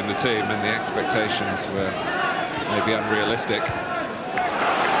first got in the team, and the expectations were maybe unrealistic.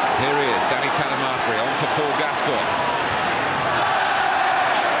 Here he is, Danny Cadamatri on for Paul Gascoigne.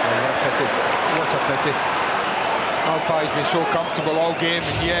 Oh, what a pity. What a pity. Alpai's been so comfortable all game,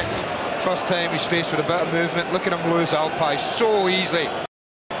 and yet first time he's faced with a bit of movement. Look at him lose Alpai so easily,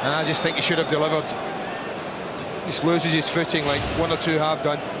 and I just think he should have delivered. He just loses his footing like one or two have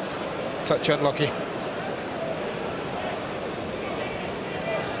done. Touch unlucky.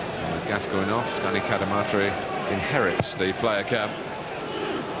 Gascoigne off. Danny Cadamatri inherits the player camp.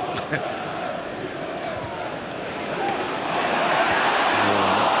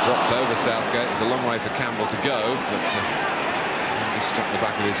 Dropped over Southgate. It's a long way for Campbell to go, but he just struck the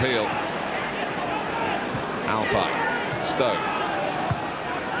back of his heel. Alpine, Stone.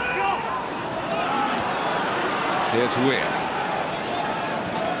 Here's Weir.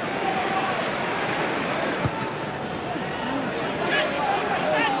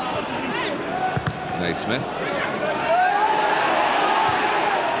 Naismith.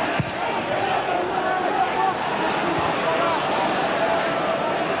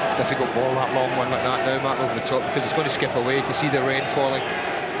 Difficult ball, that long one like that now, Matt, over the top, because it's going to skip away. You can see the rain falling.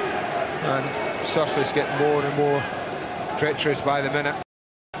 And surface getting more and more treacherous by the minute.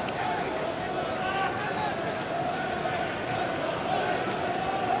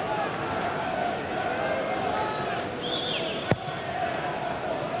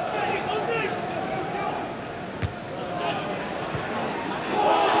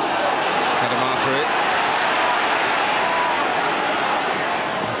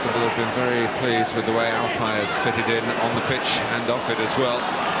 Been very pleased with the way Alpine has fitted in on the pitch and off it as well.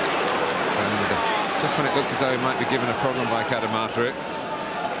 And just when it looked as though he might be given a problem by Cadamarteric,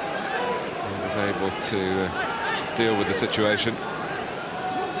 he was able to deal with the situation.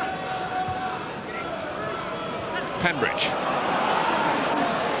 Pembridge.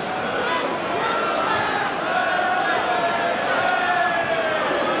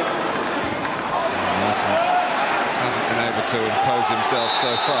 Hasn't been able to impose himself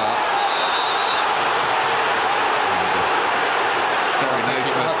so far.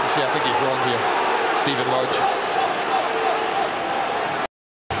 I think he's wrong here, Stephen Lodge.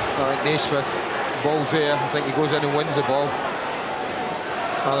 I think Naismith, ball's there. I think he goes in and wins the ball.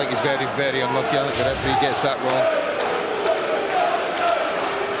 I think he's very, very unlucky. I think the referee gets that wrong.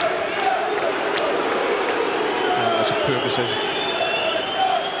 That's a poor decision.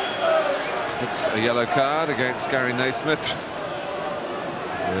 It's a yellow card against Gary Naismith.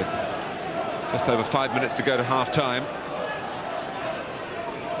 With just over 5 minutes to go to half-time.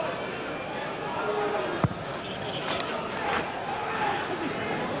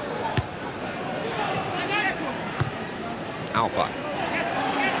 Alpine.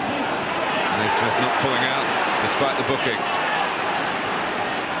 Naismith not pulling out despite the booking.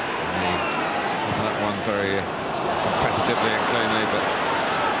 That one very competitively and cleanly, but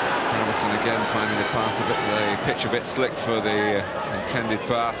Goodison again finding the pass a bit, the pitch a bit slick for the intended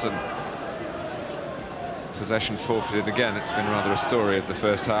pass, and possession forfeited again. It's been rather a story of the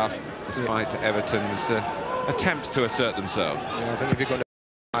first half, despite Everton's attempts to assert themselves. Yeah, I think if you're going to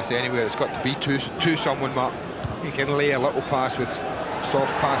pass anywhere, it's got to be to someone, Mark. You can lay a little pass with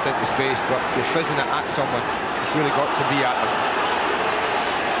soft pass into space, but if you're fizzing it at someone, it's really got to be at them.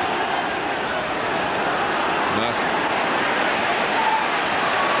 Merson.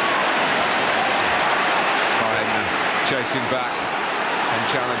 Chasing back and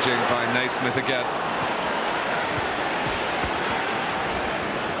challenging by Naismith again.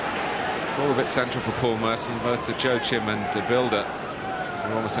 It's all a bit central for Paul Merson, both the Joachim and the builder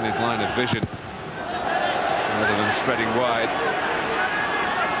are almost in his line of vision rather than spreading wide.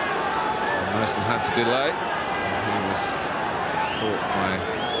 And Merson had to delay. He was caught by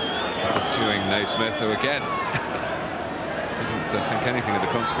pursuing Naismith, who again didn't think anything of the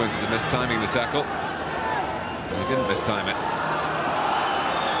consequences of mistiming the tackle. He didn't mistime it.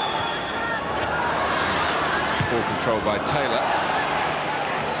 Full control by Taylor.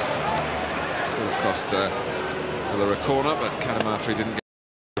 Could have cost Villa a corner, but Cadamarteric didn't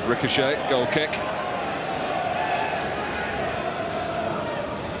get a ricochet. Goal kick.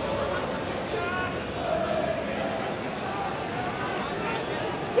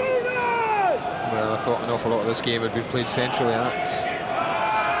 Well, I thought an awful lot of this game had been played centrally. That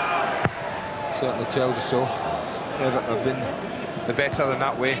certainly tells us so. Everton have been the better than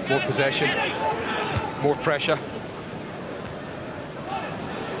that way. More possession, more pressure.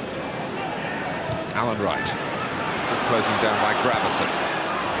 Alan Wright. Closing down by Gravison.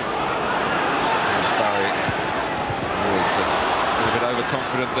 Barry was a little bit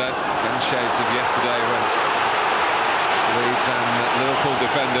overconfident there. Again, shades of yesterday when Leeds and Liverpool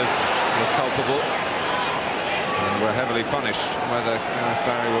defenders were culpable and were heavily punished. Whether Gareth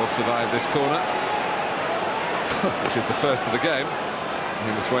Barry will survive this corner, which is the first of the game,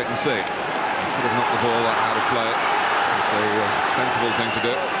 we must wait and see. He could have knocked the ball out of play. It's a very sensible thing to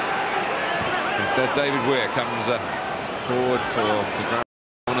do. Instead, David Weir comes forward for the ground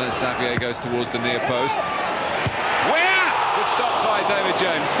corner. Xavier goes towards the near post. Weir! Good stop by David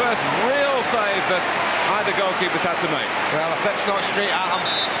James. First real save that either goalkeepers had to make. Well, if that's not straight at him,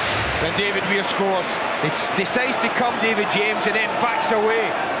 then David Weir scores. He decides to come David James and then backs away.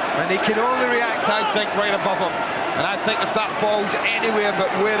 And he can only react, I think, right above him. And I think if that ball's anywhere but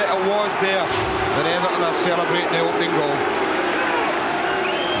where it was there, then Everton are celebrating the opening goal.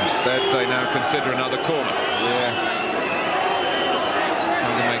 Instead, they now consider another corner. Yeah.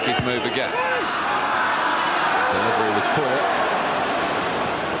 Trying to make his move again. Delivery was poor.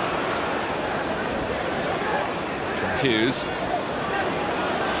 From Hughes.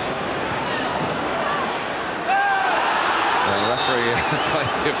 The referee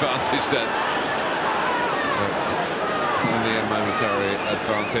played the advantage then. But it's only a momentary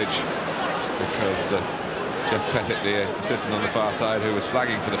advantage because Jeff Pettit, the assistant on the far side, who was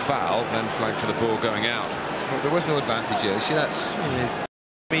flagging for the foul, then flagged for the ball going out. Well, there was no advantage here. See, that's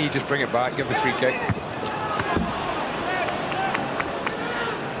me. Just bring it back, give the free kick.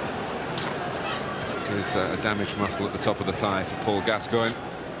 There's a damaged muscle at the top of the thigh for Paul Gascoigne.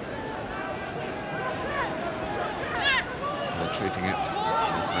 They're treating it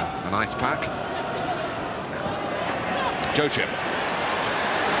with an ice pack. Joachim,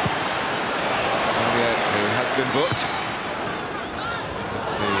 who has been booked.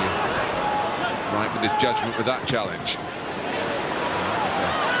 To be right with his judgment with that challenge. It's a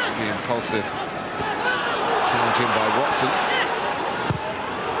pretty impulsive challenge in by Watson.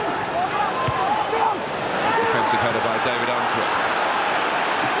 Defensive header by David Unsworth.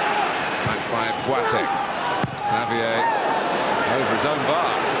 Back by Boateng. Xavier over his own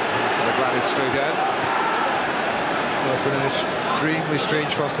bar to the Gladys Street end. Well, it's been an extremely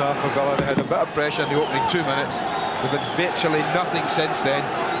strange first half for Villa. They had a bit of pressure in the opening 2 minutes. They've had virtually nothing since then.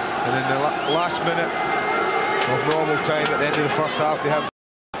 And in the last minute of normal time at the end of the first half, they have,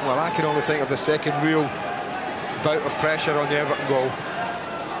 well, I can only think of the second real bout of pressure on the Everton goal.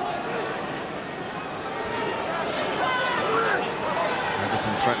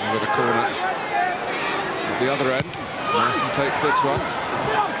 Everton threatened with a corner at the other end. Mason takes this one.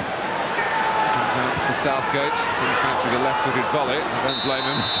 Comes out for Southgate. Didn't fancy the left-footed volley. I don't blame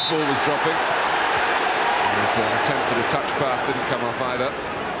him as the ball was dropping. His attempt at a touch pass didn't come off either.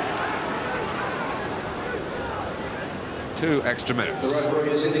 2 extra minutes. The referee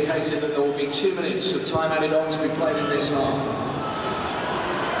has indicated that there will be 2 minutes of time added on to be played in this half.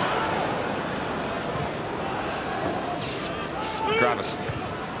 Goodison.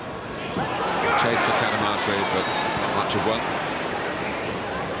 Chase for Canamatri, but not much of one.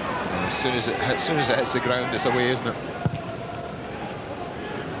 As soon as it hits the ground, it's away, isn't it?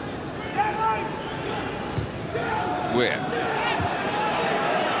 Weir.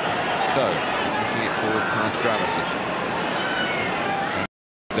 Stowe is looking it forward past Goodison.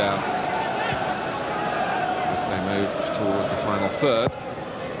 Down as they move towards the final third.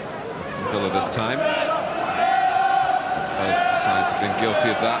 Aston Villa this time. Both sides have been guilty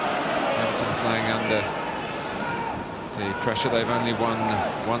of that. Everton playing under the pressure. They've only won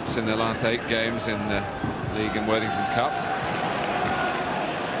once in their last 8 games in the League and Worthington Cup.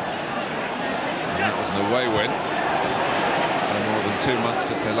 And that was an away win. So more than 2 months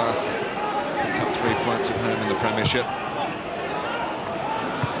since they last picked up 3 points at home in the Premiership.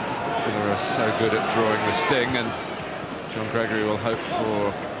 Villa are so good at drawing the sting, and John Gregory will hope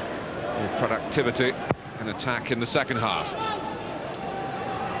for more productivity and attack in the second half.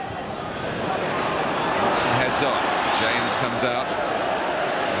 Watson heads on. James comes out,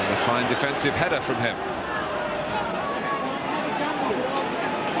 and a fine defensive header from him.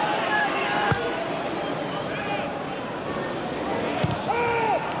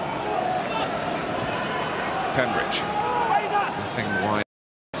 Pembridge, nothing wide.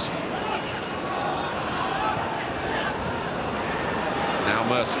 Now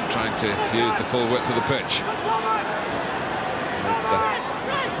Merson trying to use the full width of the pitch. With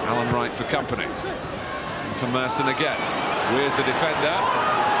Alan Wright for company. And for Merson again. Where's the defender?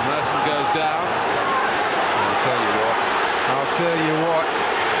 Merson goes down. I'll tell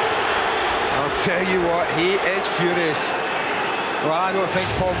you what, he is furious. Well, I don't think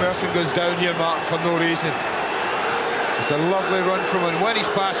Paul Merson goes down here, Mark, for no reason. It's a lovely run from him. When he's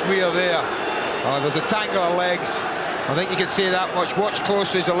past Weir there, there's a tangle of legs. I think you can say that much. Watch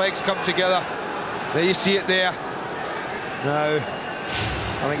closely as the legs come together. There you see it there. Now,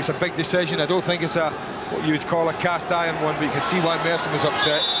 I think it's a big decision. I don't think it's what you would call a cast iron one, but you can see why Merson was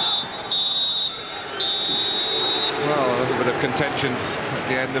upset. Well, a little bit of contention at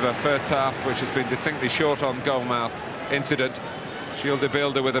the end of a first half, which has been distinctly short on goalmouth incident. Gilles de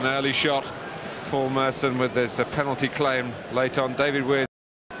Bilde with an early shot. Paul Merson with this penalty claim late on. David Weir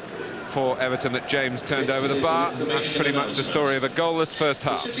for Everton that James turned over the bar. That's pretty much the story of a goalless first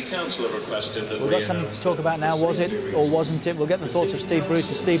half. We've got something to talk about now. Was it or wasn't it? We'll get the thoughts of Steve Bruce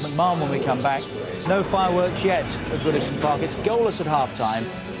and Steve McMahon when we come back. No fireworks yet at Goodison Park. It's goalless at half-time.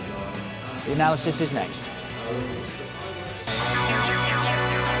 The analysis is next.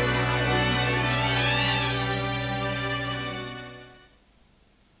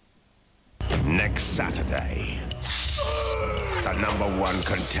 next Saturday. The #1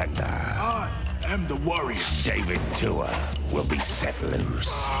 contender. I am the warrior. David Tua will be set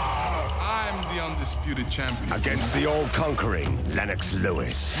loose. I'm the undisputed champion. Against the all-conquering Lennox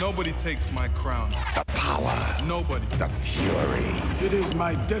Lewis. Nobody takes my crown. The power. Nobody. The fury. It is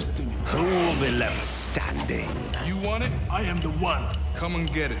my destiny. Who will be left standing? You want it? I am the one. Come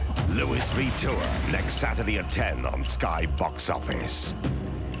and get it. Lewis v. Tua, next Saturday at 10 on Sky Box Office.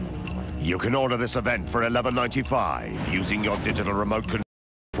 You can order this event for $11.95 using your digital remote control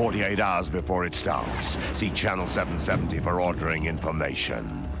 48 hours before it starts. See Channel 770 for ordering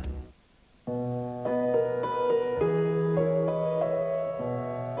information.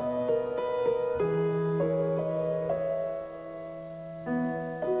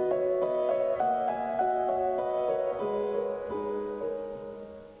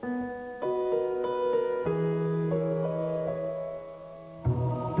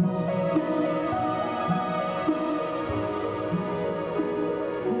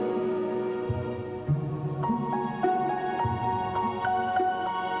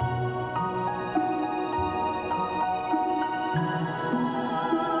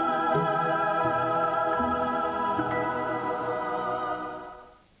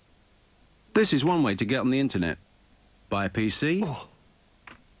 This is one way to get on the internet. Buy a PC,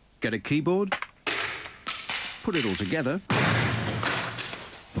 get a keyboard, put it all together,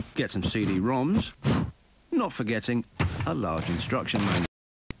 get some CD-ROMs, not forgetting a large instruction manual.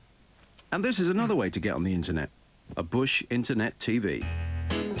 And this is another way to get on the internet. A Bush Internet TV.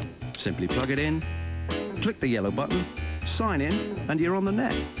 Simply plug it in, click the yellow button, sign in, and you're on the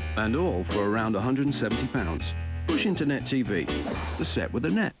net. And all for around £170. Bush Internet TV, the set with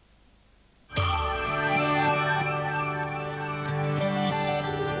a net.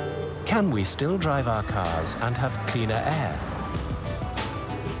 Can we still drive our cars and have cleaner air?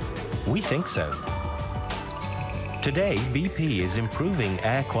 We think so. Today, BP is improving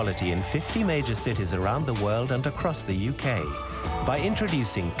air quality in 50 major cities around the world and across the UK by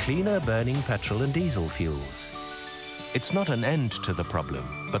introducing cleaner burning petrol and diesel fuels. It's not an end to the problem,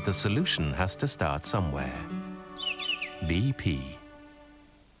 but the solution has to start somewhere. BP.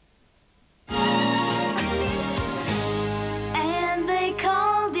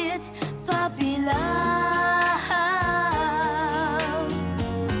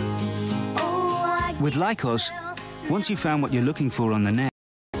 With Lycos, once you've found what you're looking for on the net,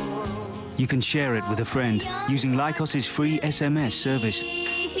 you can share it with a friend using Lycos' free SMS service.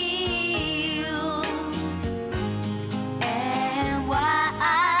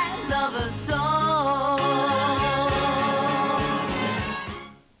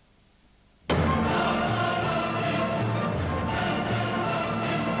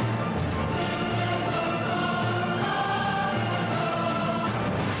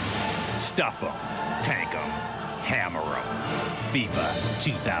 Stuff 'em, tank 'em, hammer 'em. FIFA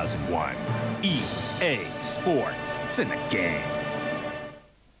 2001. EA Sports. It's in the game.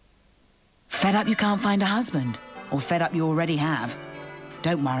 Fed up you can't find a husband? Or fed up you already have?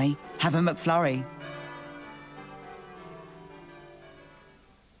 Don't worry, have a McFlurry.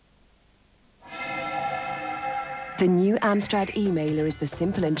 The new Amstrad emailer is the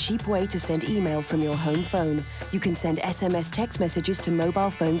simple and cheap way to send email from your home phone. You can send SMS text messages to mobile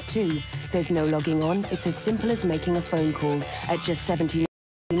phones too. There's no logging on. It's as simple as making a phone call. At just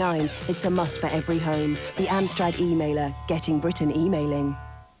 $17.99, it's a must for every home. The Amstrad emailer, getting Britain emailing.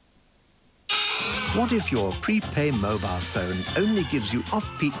 What if your prepaid mobile phone only gives you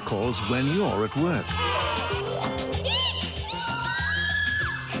off-peak calls when you're at work?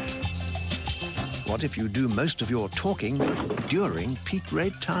 What if you do most of your talking during peak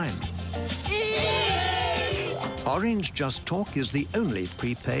rate time? Orange Just Talk is the only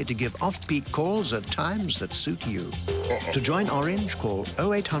prepaid to give off-peak calls at times that suit you. To join Orange, call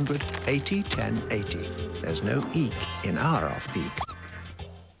 0800 80 10 80. There's no eek in our off-peak.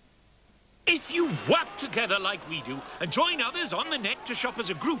 If you work together like we do and join others on the net to shop as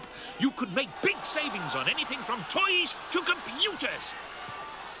a group, you could make big savings on anything from toys to computers.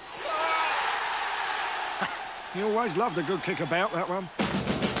 You always loved a good kickabout, that one.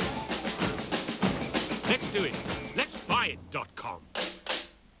 Let's do it. Let's buy it.com.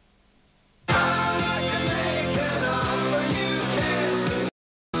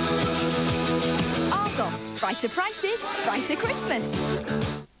 Argos, brighter prices, brighter Christmas.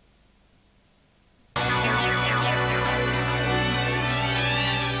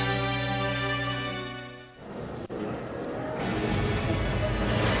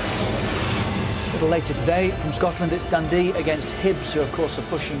 Later today from Scotland, it's Dundee against Hibs, who of course are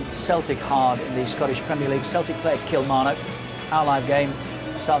pushing Celtic hard in the Scottish Premier League. Celtic play at Kilmarnock. Our live game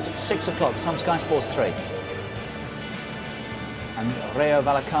Starts at 6 o'clock. It's on Sky Sports 3. And Rayo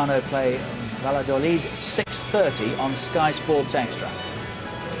Vallecano play Valladolid 6:30 on Sky Sports Extra.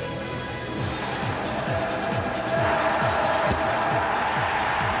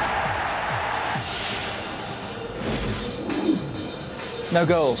 No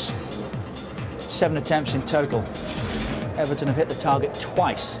goals. 7 attempts in total. Everton have hit the target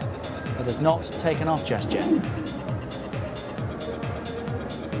twice, but has not taken off just yet.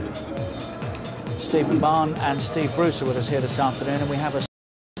 Stephen Barn and Steve Bruce are with us here this afternoon, and we have a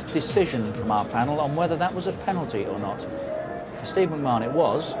decision from our panel on whether that was a penalty or not. For Stephen Barn it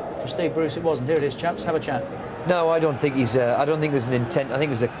was. For Steve Bruce it wasn't. Here it is, chaps. Have a chat. No, I don't think he's. I don't think there's an intent. I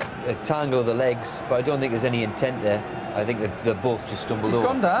think there's a tangle of the legs, but I don't think there's any intent there. I think they're both just stumbled over. He's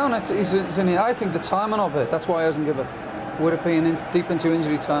gone down. I think the timing of it. That's why he hasn't given. Would it be deep into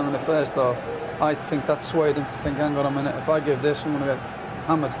injury time in the first half? I think that swayed him to think, hang on a minute, if I give this, I'm going to get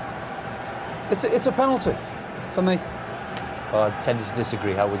hammered. It's a penalty for me. Oh, I tend to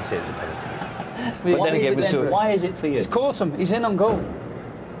disagree. I wouldn't say it's a penalty. But then again, why is it for you? He's caught him. He's in on goal.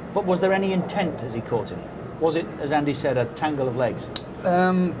 But was there any intent as he caught him? Was it, as Andy said, a tangle of legs?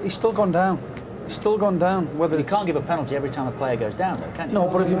 He's still gone down. He's still gone down. Whether you can't give a penalty every time a player goes down, though, can you? No,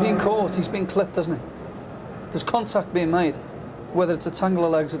 but if you're being caught, he's been clipped, hasn't he? There's contact being made. Whether it's a tangle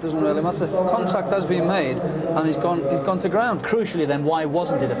of legs, it doesn't really matter. Contact has been made, and he's gone to ground. Crucially, then, why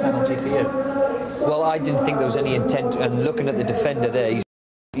wasn't it a penalty for you? Well, I didn't think there was any intent. And looking at the defender there,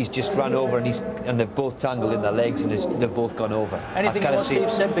 he's just ran over, and they've both tangled in their legs, and they've both gone over. Anything what Steve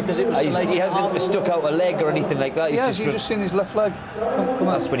said, because it was so late? He hasn't stuck out a leg or anything like that. Yes, he's just seen his left leg come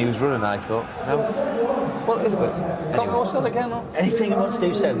out. That's when he was running, I thought. Well, what's that again? Anything what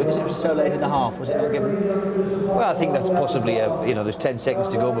Steve said, because it was so late in the half, was it not given? Well, I think that's possibly there's 10 seconds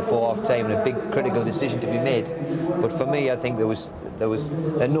to go before half-time and a big critical decision to be made. But for me, I think there was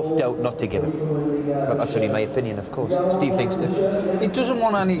enough doubt not to give him. But that's only my opinion, of course. Steve thinks that. He doesn't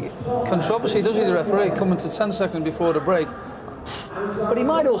want any controversy, does he, the referee, coming to 10 seconds before the break? But he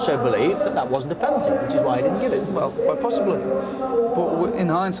might also believe that that wasn't a penalty, which is why he didn't give it. Well, quite possibly. But in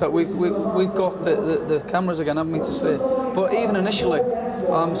hindsight, we've got the cameras again, haven't we, to see it. But even initially,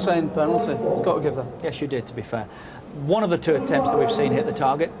 I'm saying penalty. He's got to give that. Yes, you did, to be fair. One of the two attempts that we've seen hit the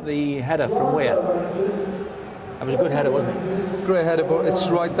target, the header from Weir. That was a good header, wasn't it? Great header, but it's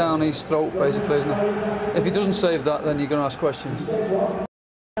right down his throat, basically, isn't it? If he doesn't save that, then you're going to ask questions.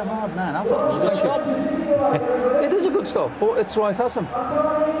 A hard man. I thought it was a good stop. It is a good stop, but it's right at him.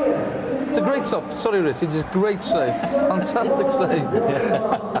 It's a great stop. Sorry, Rich. It's a great save. Fantastic save.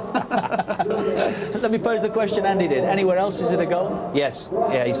 Let me pose the question Andy did. Anywhere else is it a goal? Yes.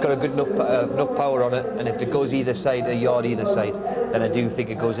 Yeah, he's got a good enough power on it, and if it goes either side, a yard either side, then I do think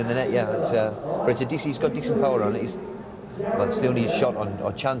it goes in the net. Yeah, but he's got decent power on it. Well, it's the only shot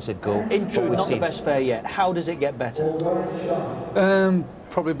or chance at goal. In truth, not the best fare yet. How does it get better?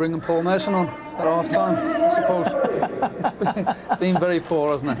 Probably bringing Paul Mason on at half-time, I suppose. It's been very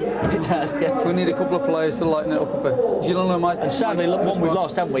poor, hasn't it? It has, yes. We need a couple of players to lighten it up a bit. Do you know, Mike? And sadly, one we've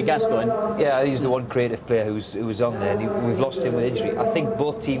lost, haven't we, Gascoigne? Yeah, he's the one creative player who was on there, and we've lost him with injury. I think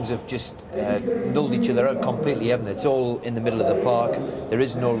both teams have just nulled each other out completely, haven't they? It's all in the middle of the park. There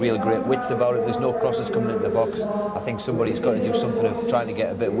is no real great width about it. There's no crosses coming into the box. I think somebody's got to do something of trying to get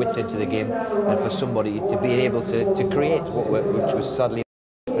a bit of width into the game, and for somebody to be able to create, which was sadly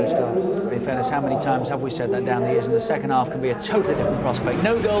first half. In fairness, how many times have we said that down the years? And the second half can be a totally different prospect.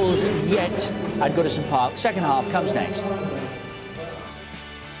 No goals yet at Goodison Park. Second half comes next.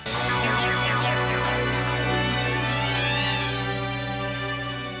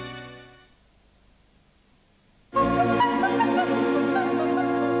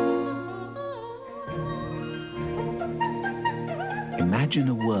 Imagine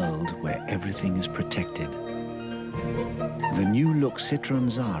a world where everything is protected. The new look Citroën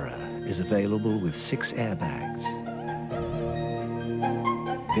Zara is available with 6 airbags,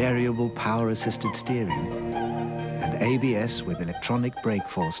 variable power-assisted steering, and ABS with electronic brake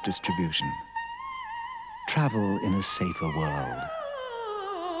force distribution. Travel in a safer world.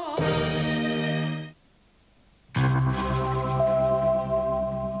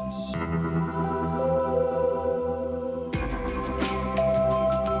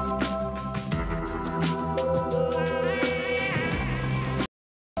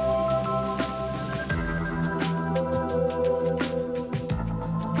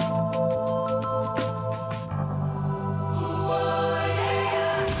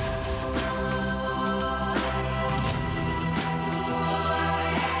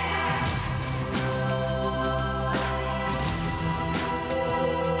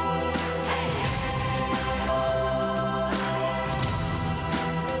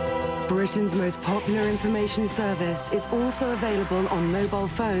 Britain's most popular information service is also available on mobile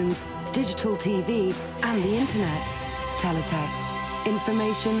phones, digital TV and the internet. Teletext.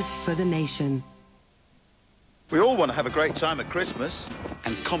 Information for the nation. We all want to have a great time at Christmas.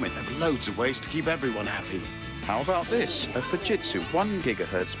 And Comet have loads of ways to keep everyone happy. How about this? A Fujitsu 1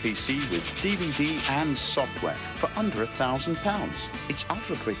 GHz PC with DVD and software for under £1,000. Its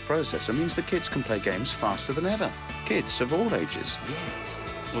ultra-quick processor means the kids can play games faster than ever. Kids of all ages. Yeah.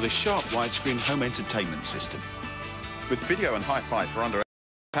 Or the sharp widescreen home entertainment system. With video and hi-fi for under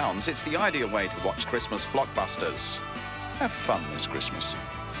 £1,000, it's the ideal way to watch Christmas blockbusters. Have fun this Christmas.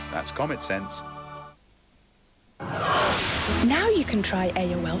 That's Comet Sense. Now you can try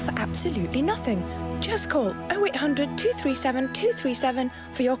AOL for absolutely nothing. Just call 0800 237 237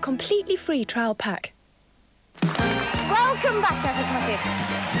 for your completely free trial pack. Welcome back, everybody.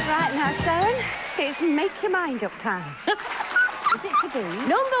 Right now, Sharon, it's make your mind up time. Is it to be?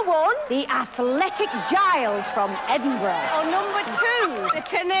 Number 1, the athletic Giles from Edinburgh. Or number 2, the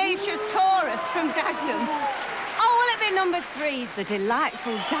tenacious Taurus from Dagenham. Or will it be number 3, the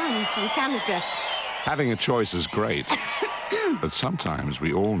delightful Dan from Canada? Having a choice is great, but sometimes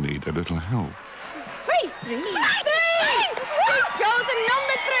we all need a little help. 3! 3! 3! She's chosen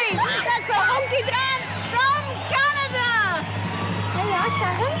number 3! That's a honky Dan from Canada! There you are,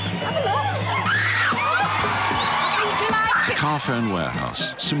 Sharon. Have a look. Would you like it? Carphone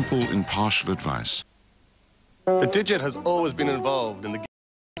Warehouse. Simple, impartial advice. The digit has always been involved in the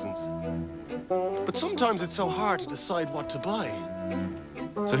business. But sometimes it's so hard to decide what to buy.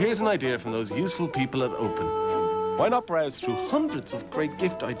 So here's an idea from those useful people at Open. Why not browse through hundreds of great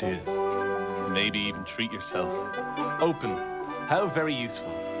gift ideas? Maybe even treat yourself. Open. How very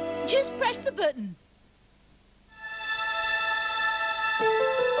useful. Just press the button.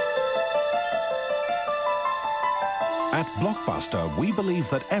 At Blockbuster, we believe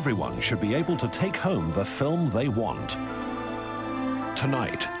that everyone should be able to take home the film they want.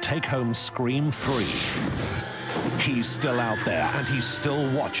 Tonight, take home Scream 3. He's still out there, and he's still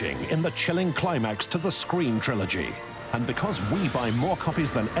watching in the chilling climax to the Scream trilogy. And because we buy more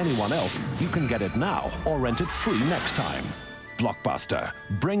copies than anyone else, you can get it now or rent it free next time. Blockbuster,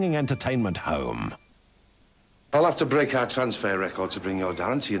 bringing entertainment home. I'll have to break our transfer record to bring your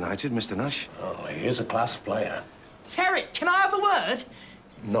Darren to United, Mr. Nash. Oh, he is a class player. Terry, can I have a word?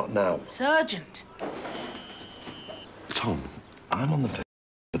 Not now. It's urgent. Tom, I'm on the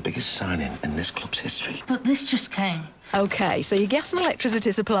biggest signing in this club's history. But this just came. OK, so your gas and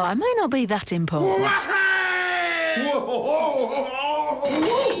electricity supply may not be that important.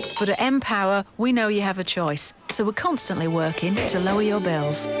 But at M-Power, we know you have a choice, so we're constantly working to lower your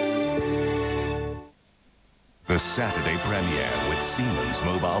bills. The Saturday premiere with Siemens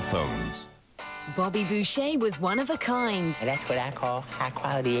mobile phones. Bobby Boucher was one of a kind. That's what I call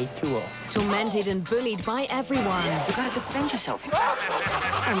high-quality A2O. Tormented and bullied by everyone. You gotta defend yourself.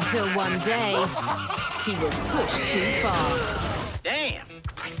 Until one day, he was pushed too far. Damn!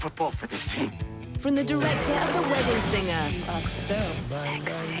 Play football for this team. From the director of The Wedding Singer. You are so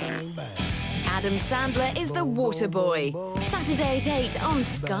sexy. Adam Sandler is The Waterboy. Saturday at 8 on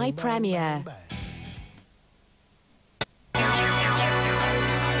Sky Premiere.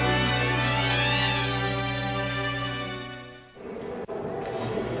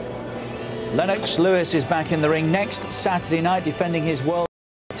 Lennox Lewis is back in the ring next Saturday night, defending his world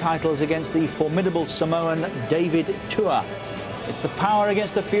titles against the formidable Samoan David Tua. It's the power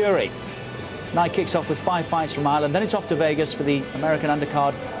against the fury. Night kicks off with 5 fights from Ireland, then it's off to Vegas for the American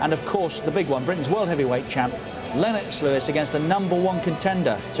undercard, and of course the big one, Britain's world heavyweight champ Lennox Lewis against the #1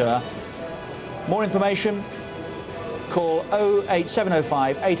 contender Tua. More information, call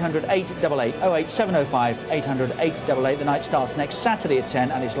 08705 800 888, 08705 800 888. The night starts next Saturday at 10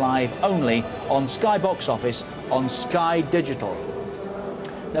 and is live only on Sky Box Office on Sky Digital.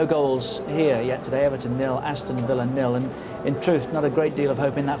 No goals here yet today. Everton 0, Aston Villa 0, and in truth not a great deal of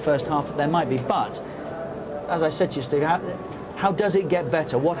hope in that first half that there might be. But as I said to you, Steve, how does it get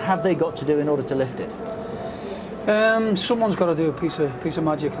better? What have they got to do in order to lift it? Someone's got to do a piece of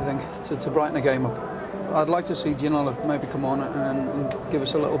magic, I think, to brighten the game up. I'd like to see Ginola maybe come on and give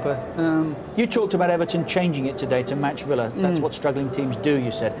us a little bit. You talked about Everton changing it today to match Villa. That's what struggling teams do,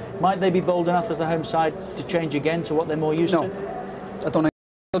 you said. Might they be bold enough as the home side to change again to what they're more used to? I don't think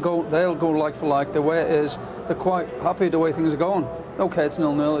they'll go like for like. The way it is, they're quite happy the way things are going. OK, it's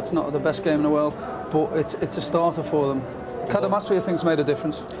 0-0, it's not the best game in the world, but it's a starter for them. Cadamatri, I think's made a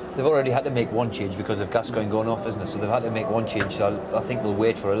difference. They've already had to make one change because of Gascoigne going off, isn't it? So they've had to make one change, so I think they'll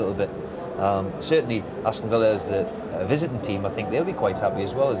wait for a little bit. Certainly Aston Villa as the visiting team, I think they'll be quite happy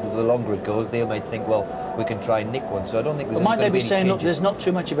as well. As the longer it goes, they might think, well, we can try and nick one. So I don't think there's might they be any saying, look, changes. there's not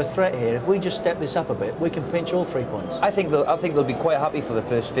too much of a threat here. If we just step this up a bit, we can pinch all 3 points. I think they'll be quite happy for the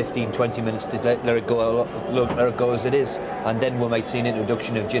first 15-20 minutes to let it go as it is, and then we might see an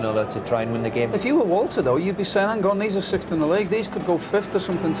introduction of Ginola to try and win the game. If you were Walter, though, you'd be saying, hang on, these are 6th in the league. These could go 5th or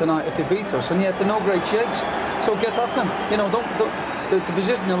something tonight if they beat us, and yet they're no great shakes. So get at them. You know, the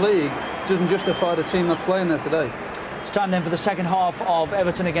position in the league doesn't justify the team that's playing there today. It's time then for the second half of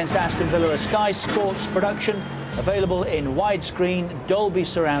Everton against Aston Villa, a Sky Sports production, available in widescreen, Dolby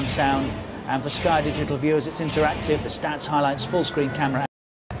surround sound, and for Sky Digital viewers it's interactive, the stats, highlights, full screen camera,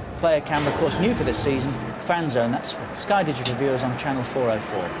 player camera, of course new for this season, Fan Zone, that's for Sky Digital viewers on channel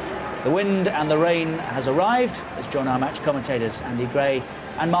 404. The wind and the rain has arrived. Let's join our match commentators Andy Gray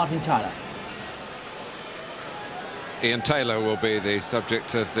and Martin Tyler. Ian Taylor will be the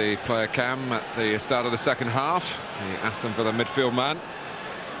subject of the player cam at the start of the second half, the Aston Villa midfield man.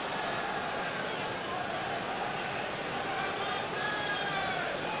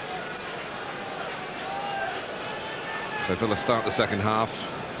 So Villa start the second half,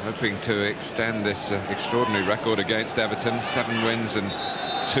 hoping to extend this extraordinary record against Everton. 7 wins and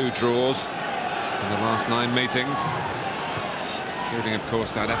 2 draws in the last 9 meetings, including, of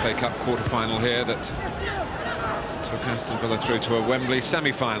course, that FA Cup quarter-final here that took Aston Villa through to a Wembley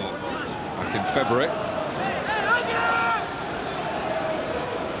semi-final back in February.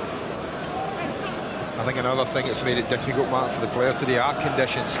 I think another thing that's made it difficult, Mark, for the players today are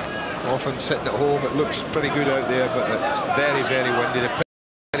conditions. Often sitting at home, it looks pretty good out there, but it's very, very windy. The pitch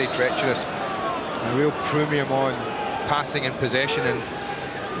is very treacherous. A real premium on passing and possession, and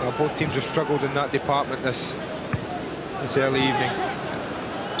both teams have struggled in that department this early evening.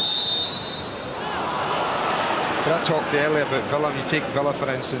 But I talked earlier about Villa. You take Villa, for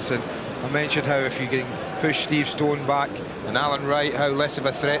instance, and I mentioned how if you can push Steve Stone back and Alan Wright, how less of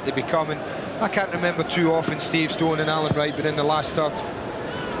a threat they become. And I can't remember too often Steve Stone and Alan Wright, but in the last third.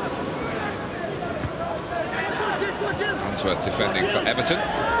 Unsworth defending for Everton.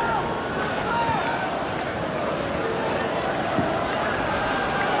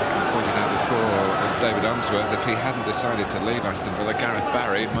 David Unsworth, if he hadn't decided to leave Aston Villa, Gareth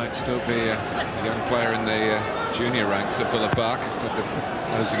Barry might still be a young player in the junior ranks at Villa Park instead of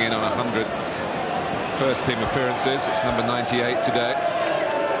closing in on 100 first team appearances. It's number 98 today.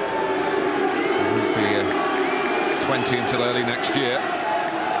 He won't be 20 until early next year.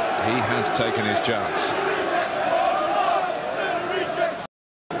 He has taken his chance.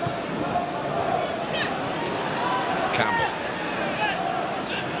 Campbell.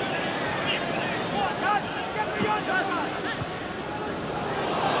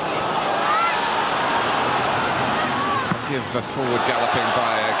 Of forward galloping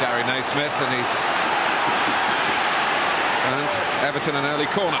by Gary Naismith, and he's earned Everton an early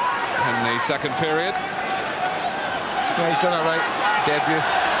corner in the second period. Yeah, he's done it right. Debut,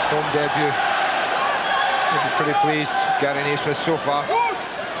 home debut. I'll be pretty pleased, Gary Naismith, so far.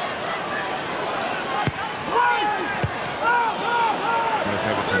 Both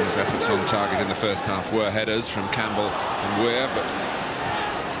Everton's efforts on target in the first half were headers from Campbell and Weir, but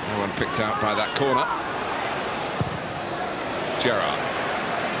no one picked out by that corner. Gerrard.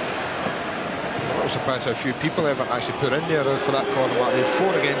 I was surprised how few people ever actually put in there for that corner. They're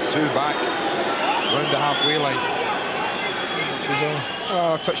 4 against 2 back, around the halfway line. Which is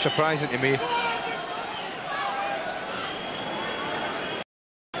a touch surprising to me.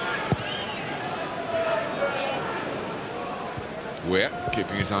 Weir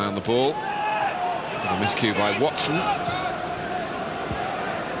keeping his eye on the ball. A miscue by Watson.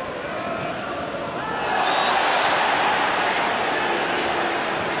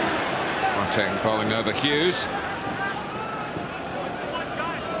 Bowling over Hughes.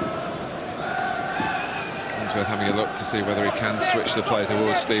 Unsworth having a look to see whether he can switch the play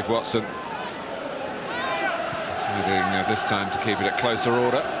towards Steve Watson. Deciding this time to keep it at closer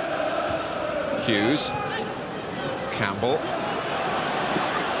order. Hughes. Campbell.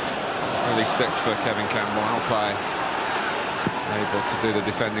 Really stick for Kevin Campbell. Alpay able to do the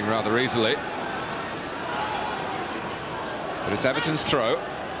defending rather easily. But it's Everton's throw.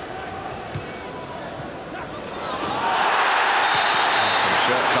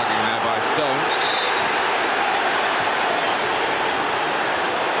 Tugging there by Stone.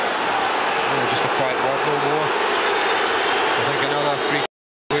 Oh, just a quiet walk, no more. I think another free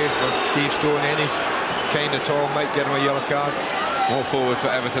away for Steve Stone. Any kind at all might get him a yellow card. More forward for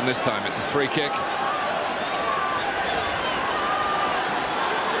Everton this time. It's a free kick.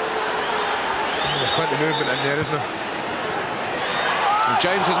 There's plenty of movement in there, isn't there?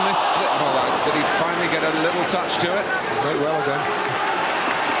 James has missed it. Well, did he finally get a little touch to it? Might well have done.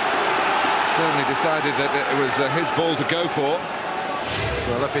 Certainly decided that it was his ball to go for.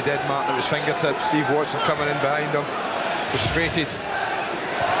 Well, if he did, Martin, it was fingertips. Steve Watson coming in behind him, frustrated.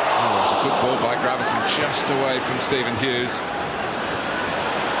 Oh, that's a good ball by Goodison, just away from Stephen Hughes.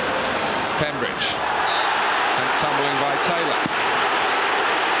 Pembridge, sent tumbling by Taylor.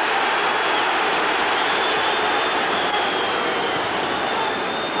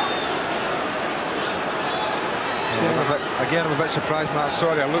 Again, I'm a bit surprised, Matt.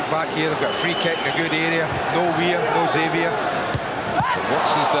 Sorry, I look back here. I've got a free kick in a good area. No Weir, no Xavier. But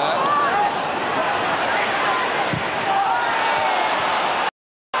Watson's there.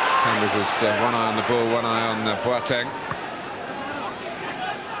 Cambridge was one eye on the ball, one eye on Boateng.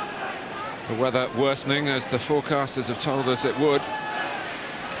 The weather worsening, as the forecasters have told us it would.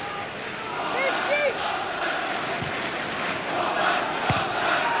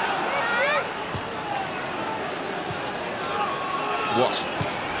 Watson.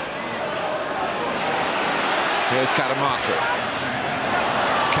 Here's Cadamartri.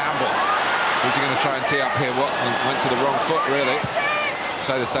 Campbell. Who's he going to try and tee up here? Watson went to the wrong foot, really.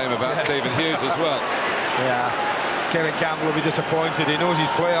 Say the same about Stephen Hughes as well. Yeah, Kevin Campbell will be disappointed. He knows his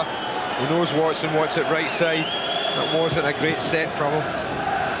player. He knows Watson wants it right side. That wasn't a great set from him.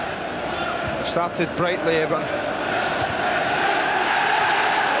 Started brightly, Everton.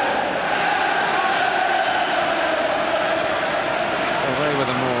 They were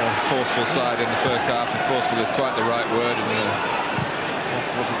the more forceful side in the first half, and forceful is quite the right word, and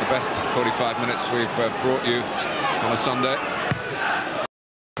wasn't the best 45 minutes we've brought you on a Sunday.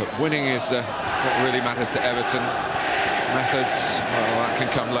 But winning is what really matters to Everton. Methods, well, that can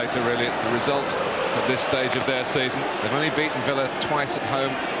come later, really. It's the result at this stage of their season. They've only beaten Villa twice at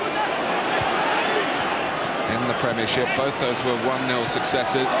home in the Premiership. Both those were 1-0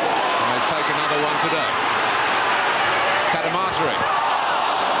 successes, and they've taken another one today. Cadamartri.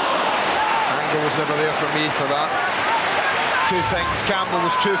 Was never there for me for that. Two things. Campbell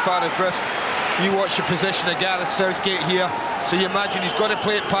was too far adrift. You watch the position of Gareth Southgate here, so you imagine he's got to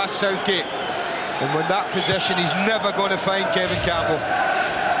play it past Southgate, and with that position he's never going to find Kevin Campbell.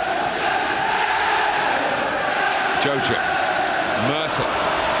 Joachim. Mercer.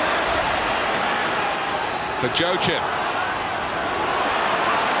 For Joachim.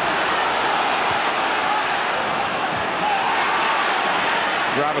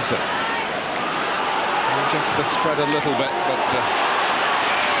 Goodison. Just the spread a little bit, but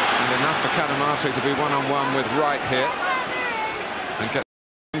and enough for Cadamartri to be one-on-one with Wright here. And get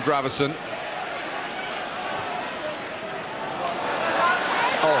Goodison.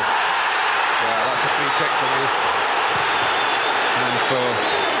 Oh, yeah, that's a free kick for me. And for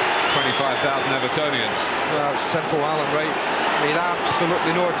 25,000 Evertonians. Well, it's simple. Alan Wright made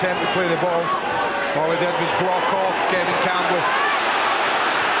absolutely no attempt to play the ball. All he did was block off Kevin Campbell.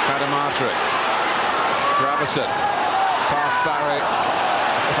 Cadamartri. Goodison, past Barry.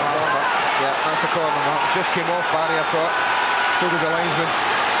 Yeah, that's a corner, Mark. Just came off Barry, I thought. So did the linesman.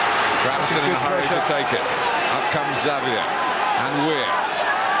 Goodison in a hurry to take it. Up comes Xavier and Weir.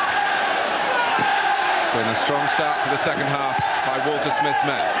 It's been a strong start to the second half by Walter Smith's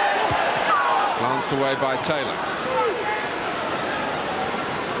men. Glanced away by Taylor.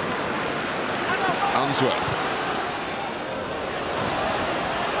 Unsworth.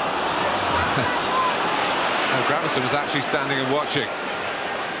 Goodison was actually standing and watching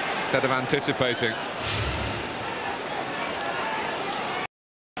instead of anticipating.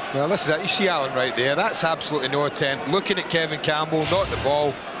 Well, this is it. You see Alan right there. That's absolutely no attempt. Looking at Kevin Campbell, not the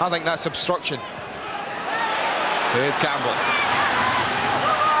ball. I think that's obstruction. Here's Campbell.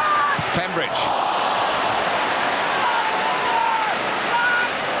 Pembridge.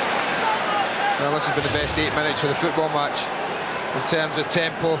 Well, this has been the best 8 minutes of the football match in terms of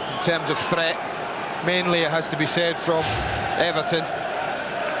tempo, in terms of threat. Mainly, it has to be said, from Everton.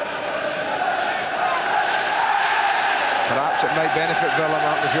 Perhaps it might benefit Villa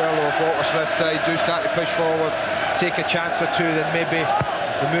as well, though, if Walter Smith's side do start to push forward, take a chance or two, then maybe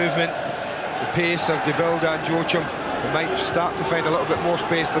the movement, the pace of De Bilde and Joachim, they might start to find a little bit more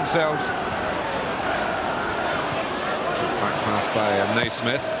space themselves. Back pass by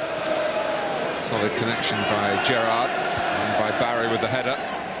Naismith. Solid connection by Gerrard and by Barry with the header.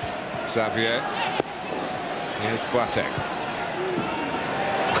 Xavier. Here's Boateng.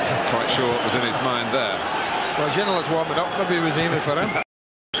 Quite sure what was in his mind there. Well, Ginola's warming up. Maybe he was aiming for him.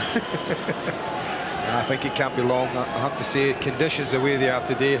 I think it can't be long. I have to say, conditions the way they are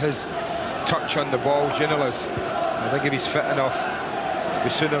today, his touch on the ball, Ginola's, I think if he's fit enough, it'll be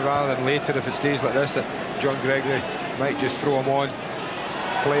sooner rather than later, if it stays like this, that John Gregory might just throw him on.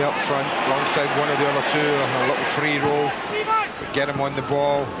 play up front alongside one of the other two, a little free roll, but get him on the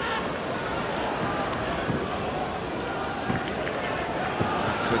ball.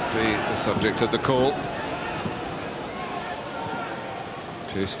 That could be the subject of the call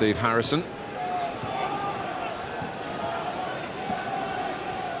to Steve Harrison.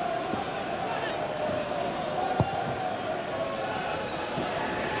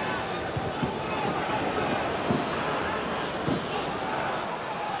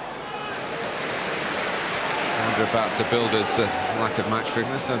 About to build his lack of match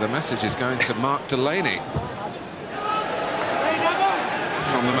fitness, so the message is going to Mark Delaney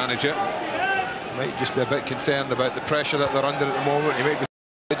from the manager. Might just be a bit concerned about the pressure that they're under at the moment. He might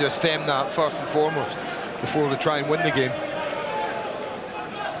be to stem that first and foremost before they try and win the game.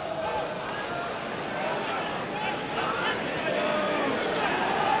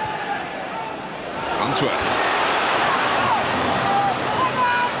 Unsworth.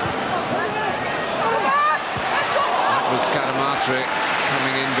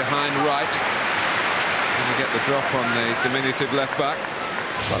 Coming in behind right. Going to get the drop on the diminutive left back.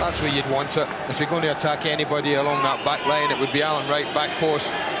 Well, that's where you'd want it. If you're going to attack anybody along that back line, it would be Alan Wright, back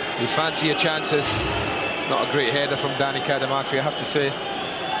post. You'd fancy your chances. Not a great header from Danny Cadamatri, I have to say.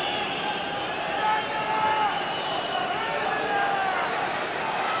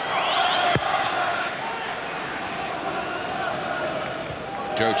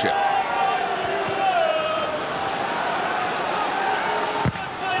 Joe.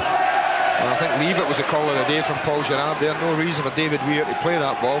 I think leave it was a call of the day from Paul Gerrard there. No reason for David Weir to play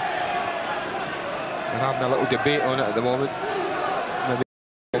that ball. We're having a little debate on it at the moment. Maybe.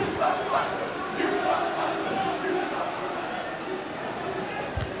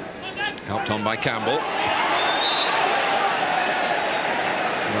 Helped on by Campbell.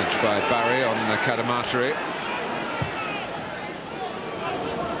 Nudged by Barry on Cadamatri.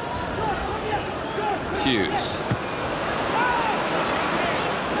 Hughes.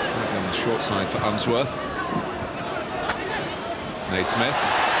 Short side for Unsworth. Naismith.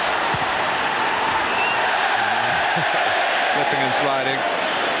 Slipping and sliding.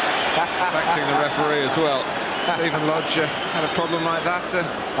 Affecting the referee as well. Stephen Lodge had a problem like that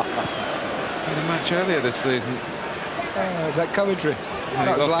in a match earlier this season. Is that Coventry?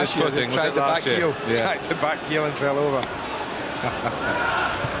 That was last year. Tried the back heel. Yeah. Tried the back heel and fell over.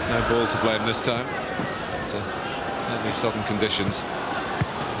 No ball to blame this time. Certainly sudden conditions,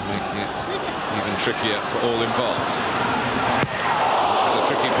 making it even trickier for all involved. It was a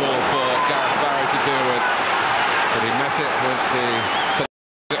tricky ball for Gareth Barry to deal with, but he met it with the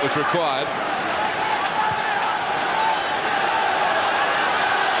selection that was required.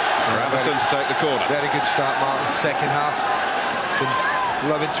 Everton to take the corner. Very good start, Martin. Second half. It's been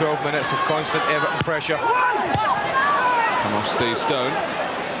 11, 12 minutes of constant Everton pressure. Come off Steve Stone.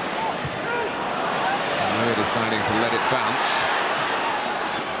 And they're deciding to let it bounce.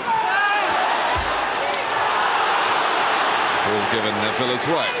 Ball given Villa's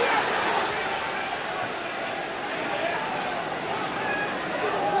way.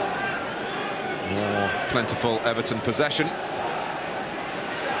 More plentiful Everton possession.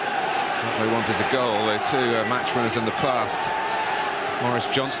 What they want is a goal. They're two match winners in the past. Maurice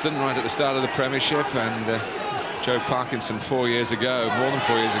Johnston right at the start of the Premiership, and Joe Parkinson 4 years ago, more than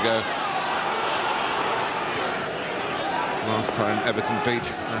 4 years ago. Last time Everton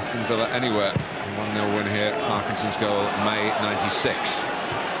beat Aston Villa anywhere. 1-0 win here. Parkinson's goal, May '96.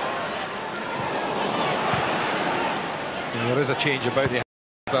 There is a change about the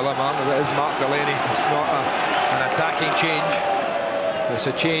Villa, Martin. It is Mark Delaney. It's not an attacking change. It's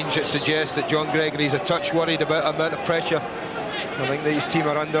a change that suggests that John Gregory's a touch worried about the amount of pressure I think that his team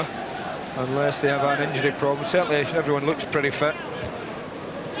are under, unless they have an injury problem. Certainly everyone looks pretty fit.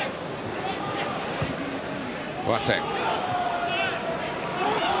 Boateng.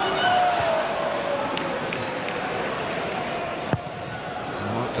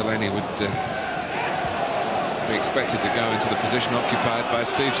 Mark Delaney would be expected to go into the position occupied by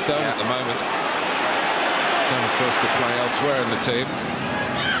Steve Stone at the moment. Stone, of course, could play elsewhere in the team.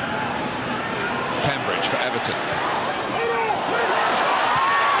 Pembridge for Everton.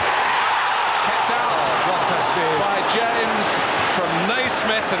 Kept out by James from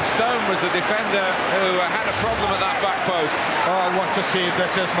Naismith, and Stone was the defender who had a problem at that back post. Oh, what a save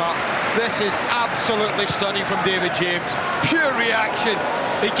this is, Mark. This is absolutely stunning from David James. Pure reaction.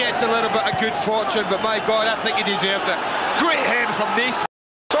 He gets a little bit of good fortune, but my God, I think he deserves it. Great head from Naismith.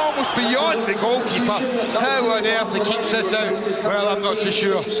 It's almost beyond the goalkeeper. How on earth he keeps this out? Well, I'm not so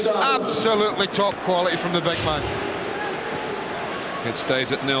sure. Absolutely top quality from the big man. It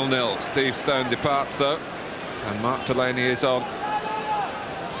stays at 0-0. Steve Stone departs, though, and Mark Delaney is on.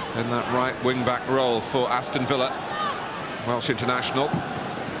 in that right wing-back role for Aston Villa. Welsh international.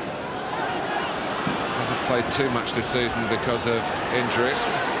 Hasn't played too much this season because of injury.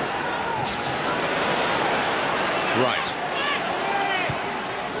 Right.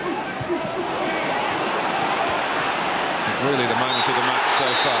 Really the moment of the match so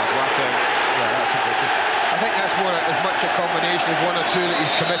far. Boateng. Yeah, that's a good one. I think that's more as much a combination of one or two that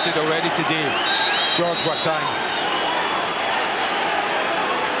he's committed already today. George Boateng.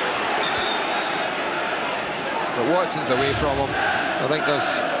 But Watson's away from him. I think there's...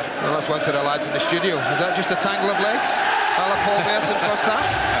 Well, that's one to the lads in the studio. Is that just a tangle of legs? A la Paul Merson first half?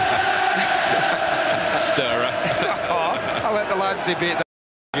 Stirrer. I'll let the lads debate that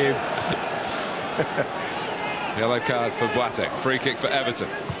game. Yellow card for Boateng. Free kick for Everton.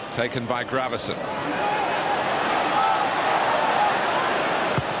 Taken by Goodison.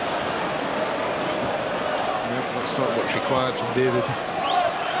 Nope, that's not what's required from David.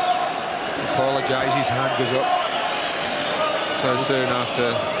 Apologises, hand goes up. So soon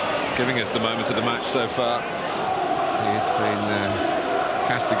after giving us the moment of the match so far, he's been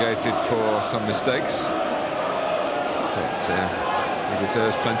castigated for some mistakes. But he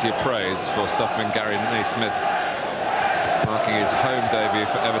deserves plenty of praise for stopping Gary Naismith, marking his home debut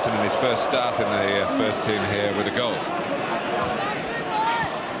for Everton in his first start in the first team here with a goal.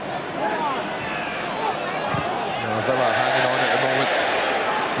 Villa are hanging on at the moment.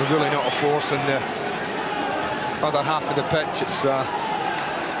 They're really not a force in the other half of the pitch. It's Scott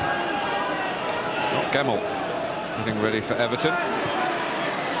Gemmell getting ready for Everton.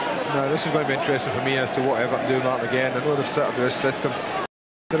 No, this is going to be interesting for me as to what Everton do, Martin, again. I know they've set up this system.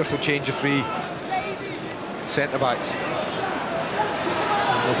 What if they'll change the 3 centre-backs?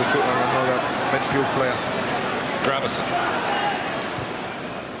 They'll be putting on another midfield player. Goodison.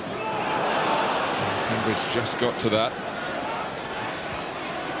 Cambridge just got to that.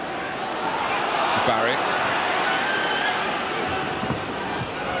 Barry.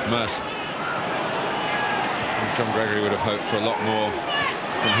 Merson. John Gregory would have hoped for a lot more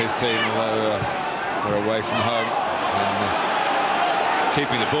from his team, although they're away from home and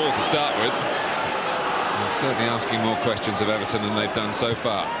keeping the ball to start with. And certainly asking more questions of Everton than they've done so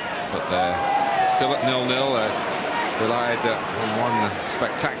far. But they're still at 0-0. Relied on one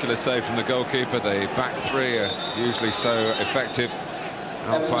spectacular save from the goalkeeper. The back 3 are usually so effective.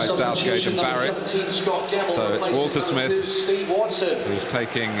 Out by Southgate and Barrett. So it's Walter Smith who's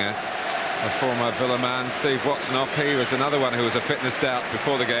taking a former Villa man, Steve Watson, off. He was another one who was a fitness doubt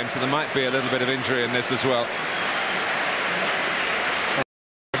before the game, so there might be a little bit of injury in this as well.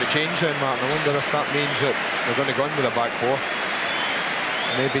 The change then, Martin, I wonder if that means that they're going to go in with a back 4.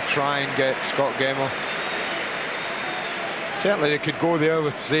 Maybe try and get Scott Gemmell. Certainly they could go there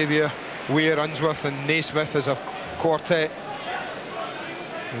with Xavier, Weir, Unsworth and Naismith as a quartet.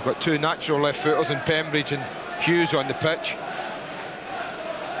 We've got 2 natural left-footers in Pembridge and Hughes on the pitch.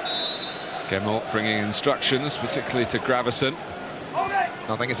 Gemmell bringing instructions, particularly to Goodison.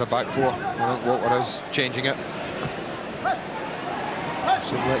 I think it's a back 4. I think Walter is changing it.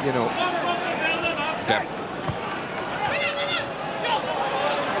 So we'll let you know.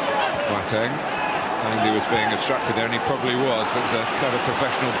 Boateng claimed he was being obstructed there, and he probably was, but it was a clever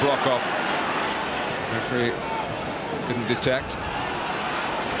professional block-off. Referee didn't detect.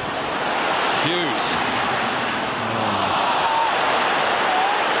 Hughes.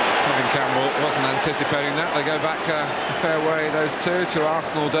 Kevin Campbell wasn't anticipating that. They go back a fair way, those two, to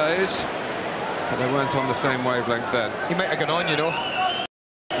Arsenal days, but they weren't on the same wavelength then. He might have gone on, you know.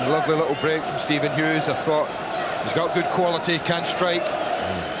 A lovely little break from Stephen Hughes. I thought he's got good quality, can strike.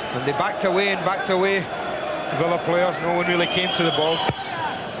 And they backed away and backed away. Villa players, no one really came to the ball.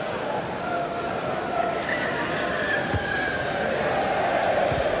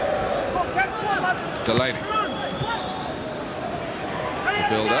 Delaney.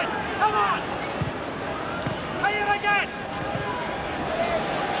 Build up.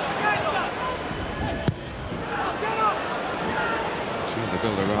 See the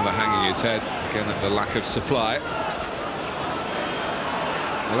builder rather hanging his head again at the lack of supply.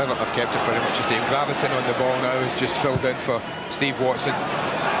 Well, Everton have kept it pretty much the same. Goodison on the ball now is just filled in for Steve Watson.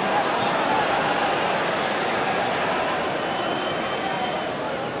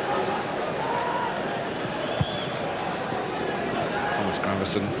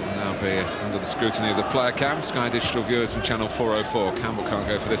 Goodison will now be under the scrutiny of the player cam. Sky Digital viewers and channel 404. Campbell can't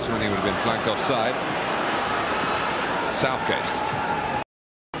go for this one. He would have been flagged offside. Southgate.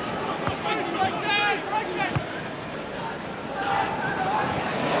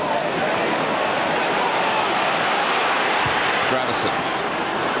 Goodison.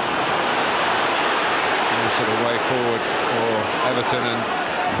 Some sort of way forward for Everton, and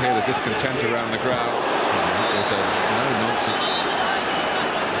hear the discontent around the ground. There's a no-nonsense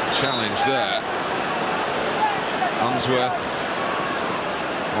challenge there. Unsworth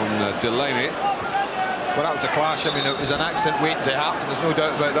on Delaney. Well, that was a clash. I mean, it was an accident waiting to happen. There's no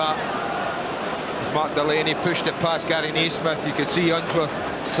doubt about that. As Mark Delaney pushed it past Gary Naismith, you could see Unsworth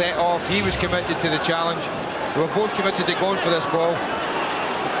set off. He was committed to the challenge. They were both committed to going for this ball.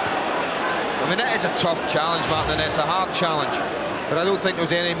 I mean, it is a tough challenge, Martin, and it's a hard challenge. But I don't think there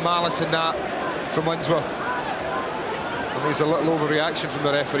was any malice in that from Unsworth. I mean, it's a little overreaction from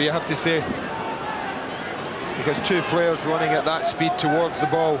the referee, I have to say. Because two players running at that speed towards the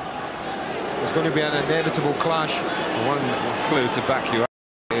ball, there's going to be an inevitable clash. One clue to back you up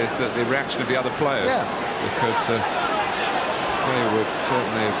is that the reaction of the other players, because they would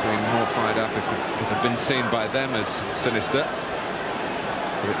certainly have been more fired up if it had been seen by them as sinister.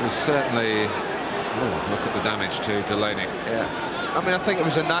 But it was certainly, look at the damage to Delaney. Yeah, I mean, I think it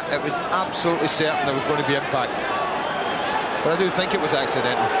was absolutely certain there was going to be impact, but I do think it was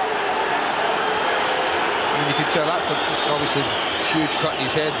accidental. I mean, you can tell that's obviously a huge cut in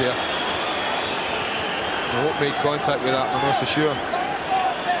his head there. I won't make contact with that, I'm not so sure.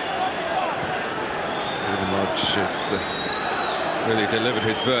 Stephen Lodge has really delivered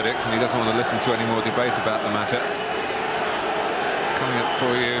his verdict, and he doesn't want to listen to any more debate about the matter. Coming up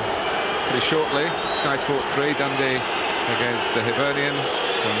for you pretty shortly, Sky Sports 3, Dundee against the Hibernian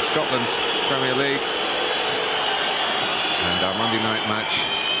from Scotland's Premier League. And our Monday night match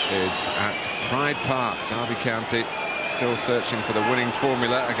is at Pride Park, Derby County. Still searching for the winning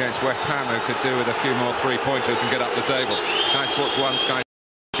formula against West Ham, who could do with a few more three-pointers and get up the table. Sky Sports 1, Sky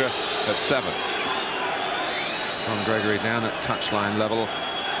at 7. John Gregory down at touchline level.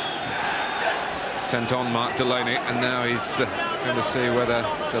 Sent on Mark Delaney, and now he's going to see whether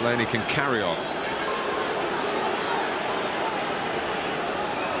Delaney can carry on.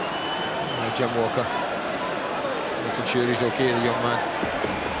 Jim Walker making sure he's okay, the young man.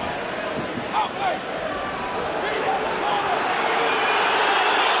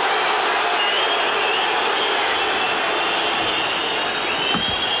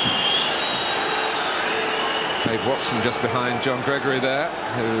 Dave Watson just behind John Gregory there,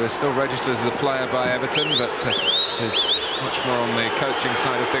 who is still registered as a player by Everton, but is much more on the coaching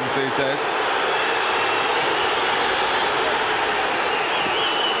side of things these days.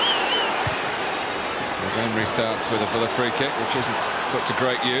 The game restarts with a Villa free kick, which isn't put to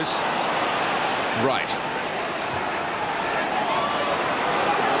great use. Right.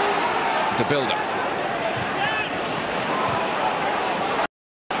 De Builder.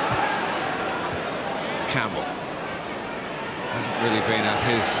 Campbell. Hasn't really been at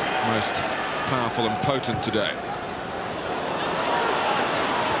his most powerful and potent today.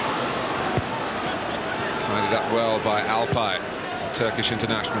 Tied it up well by Alpay, Turkish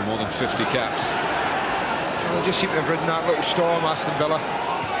international, more than 50 caps. Well, they just seem to have ridden that little storm, Aston Villa.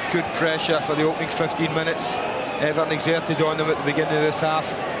 Good pressure for the opening 15 minutes. Everton exerted on them at the beginning of this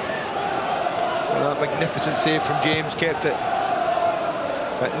half. Well, that magnificent save from James kept it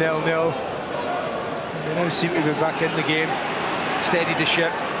at 0-0. They now seem to be back in the game, steady the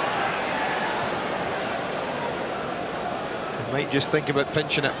ship. They might just think about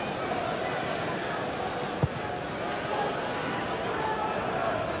pinching it.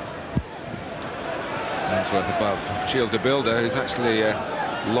 Ainsworth above Gilles De Builder, who's actually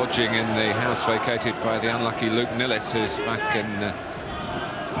lodging in the house vacated by the unlucky Luke Nillis, who's back in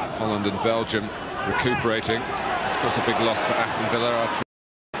Holland and Belgium recuperating. It's of course a big loss for Aston Villa after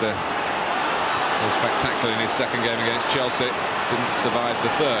so spectacular in his second game against Chelsea, didn't survive the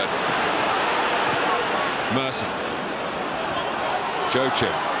third. Merson.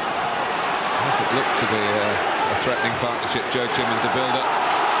 Joachim. Has it looked to be a threatening partnership, Joachim and De Builder?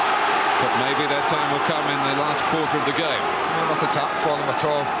 But maybe their time will come in the last quarter of the game. Nothing's happened for them at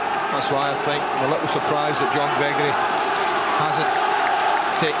all. That's why I think I'm a little surprised that John Gregory hasn't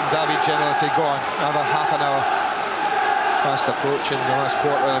taken David Ginola and said, go on, have a half an hour fast approach in the last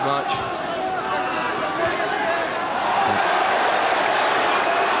quarter of the match.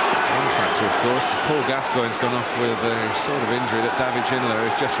 Of course, Paul Gascoigne's gone off with a sort of injury that David Ginola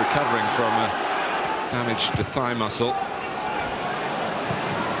is just recovering from, damage to thigh muscle.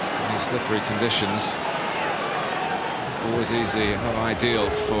 In these slippery conditions, always easy, not ideal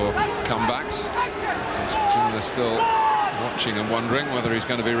for comebacks. So Ginola still watching and wondering whether he's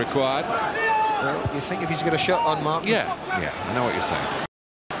going to be required. Well, you think if he's got a shot on, Mark? Yeah, I know what you're saying.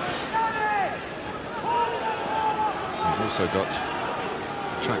 He's also got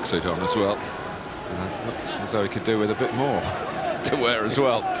tracksuit on as well, and it looks as though he could do with a bit more to wear as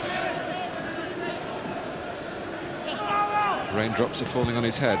well. Raindrops are falling on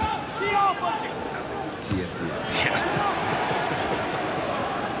his head. Dear, dear, dear.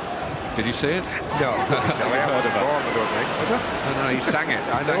 Did you see it? No, I heard about it. I don't think. Was it? No, he sang it.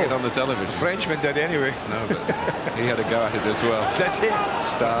 I sang it on the television. The Frenchman did anyway. No, but he had a go at it as well. Did he?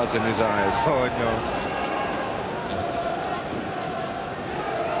 Stars in his eyes. Oh, no.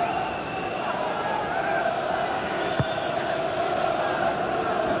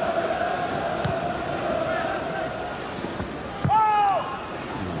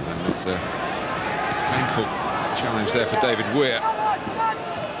 And it's a painful challenge there for David Weir.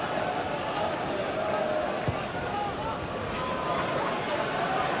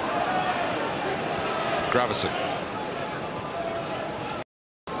 Goodison.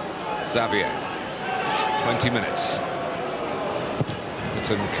 Xavier. 20 minutes.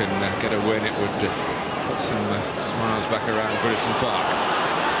 Everton can get a win. It would put some smiles back around Goodison Park.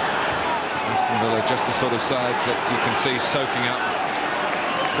 Aston Villa just the sort of side that you can see soaking up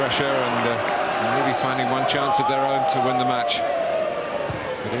pressure and maybe finding one chance of their own to win the match.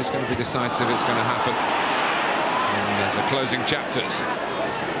 But it is going to be decisive. It's going to happen in the closing chapters.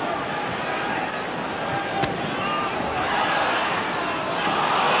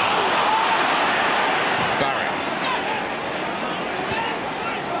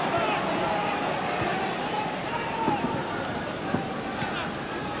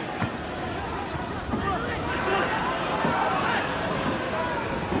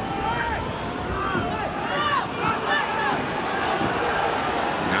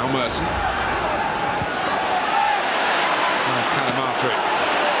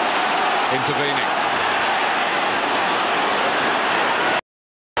 Intervening.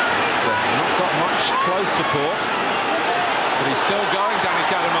 So not got much close support, but he's still going. Danny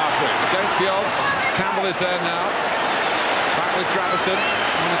Cadamartri against the odds. Campbell is there now. Back with Goodison.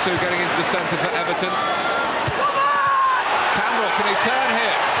 1 or 2 getting into the centre for Everton. Campbell, can he turn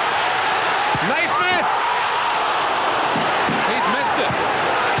here? Naismith! He's missed it.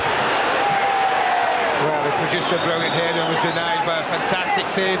 Well, he produced a brilliant header and was denied by a fantastic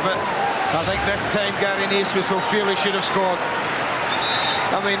save, but I think this time Gary Naismith will feel he should have scored.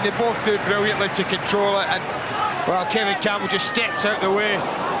 I mean, they both do brilliantly to control it, and, well, Kevin Campbell just steps out the way.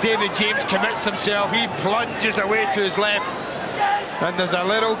 David James commits himself, he plunges away to his left, and there's a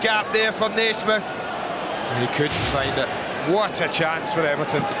little gap there for Naismith. He couldn't find it. What a chance for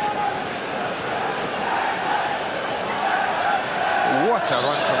Everton. What a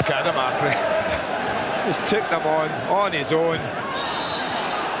run from Cadamartri. Just took them on his own.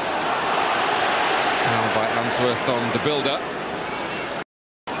 Now by Unsworth on the build-up.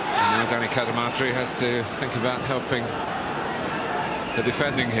 And now Danny Cadamartri has to think about helping the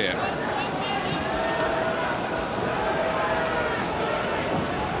defending here.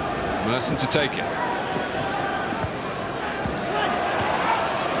 Merson to take it.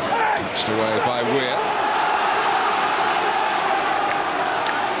 Touched away by Weir.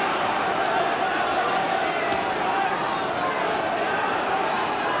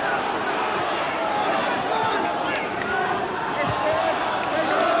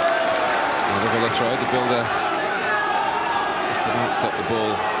 Tried to build a just about stop the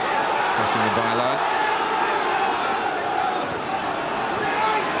ball crossing the byline.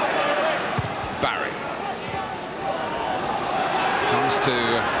 Barry comes to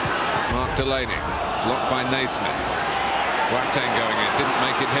Mark Delaney, blocked by Naismith. Boateng going in, didn't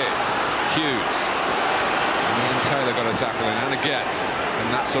make it his. Hughes, and then Taylor got a tackle in, and again in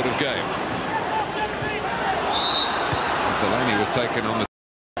that sort of game. Delaney was taken on the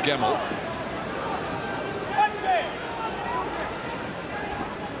Gemmell.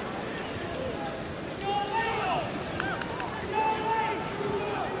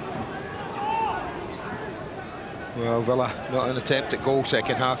 Well, Villa not an attempt at goal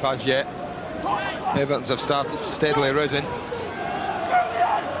second half as yet. Everton's have started steadily risen.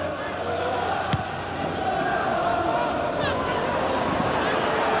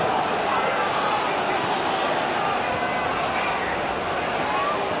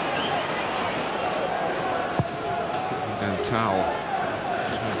 And Towell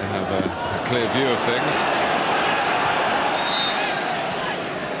trying to have a clear view of things.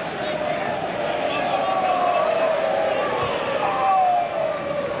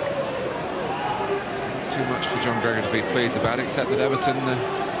 John Gregor to be pleased about, except that Everton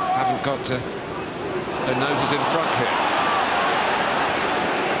haven't got their noses in front here.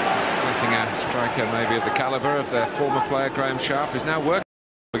 Looking at a striker maybe of the calibre of their former player Graham Sharp, who's now working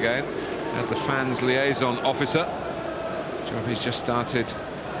again as the fans' liaison officer. Job he's just started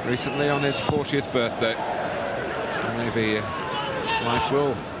recently on his 40th birthday. So maybe life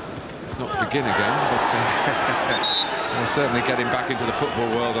will not begin again, but We'll certainly get him back into the football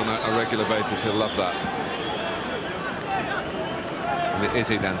world on a regular basis. He'll love that. And it is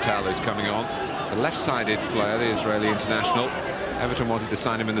Dantal who's coming on. The left-sided player, the Israeli international. Everton wanted to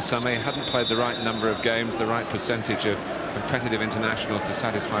sign him in the summer. He hadn't played the right number of games, the right percentage of competitive internationals to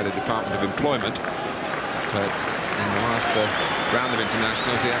satisfy the Department of Employment. But in the last round of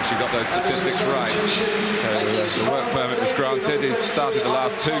internationals, he actually got those statistics right. So the work permit was granted. He's started the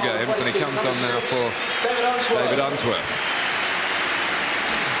last 2 games, and he comes on now for David Unsworth.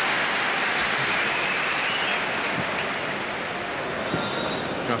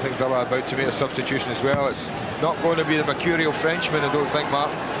 I think Villa are about to make a substitution as well. It's not going to be the mercurial Frenchman, I don't think,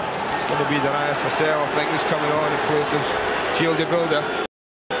 Mark. It's going to be Darius Vassell, I think, who's coming on in place of Gilles de Bilder.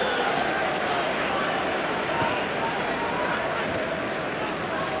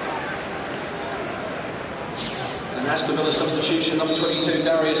 And Aston Villa substitution, number 22,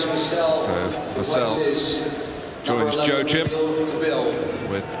 Darius Vassell. So Vassell joins Joachim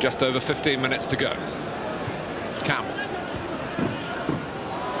with just over 15 minutes to go. Campbell.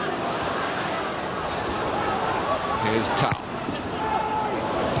 Here's Tal.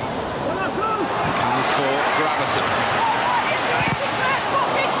 Comes for Goodison.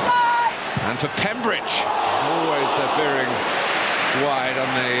 And for Pembridge. Always veering wide on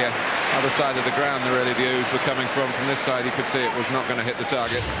the other side of the ground. Really, the ooze were coming from this side. You could see it was not going to hit the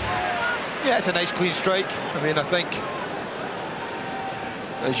target. Yeah, it's a nice clean strike. I mean, I think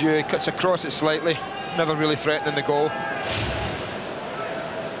as you cuts across it slightly, never really threatening the goal.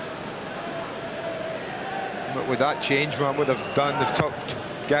 But with that change, what would have done, they've tucked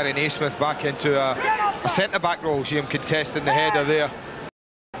Gary Naismith back into a centre-back role. See him contesting the header there.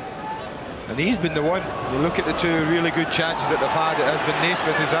 And he's been the one. You look at the 2 really good chances that they've had, it has been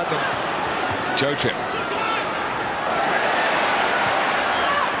Naismith who's had them. Joachim.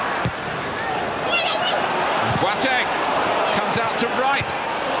 Boateng comes out to right.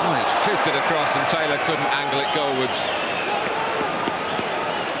 Oh, he fizzed it across and Taylor couldn't angle it goalwards.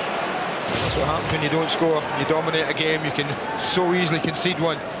 That's what happens when you don't score. You dominate a game, you can so easily concede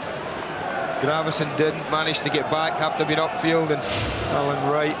one. Goodison didn't manage to get back after being upfield, and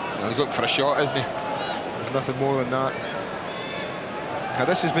Alan Wright, he's looking for a shot, isn't he? There's nothing more than that. Now,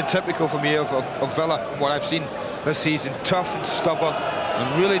 this has been typical for me of Villa, from what I've seen this season. Tough and stubborn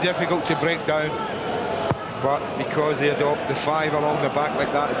and really difficult to break down. But because they adopt the 5 along the back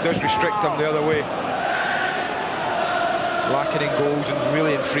like that, it does restrict them the other way. Lacking in goals and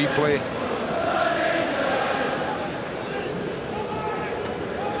really in free play.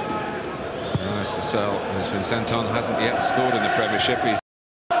 Vassell has been sent on, hasn't yet scored in the Premiership. He's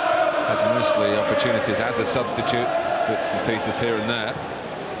had mostly opportunities as a substitute, bits and pieces here and there.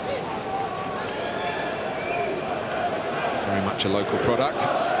 Very much a local product.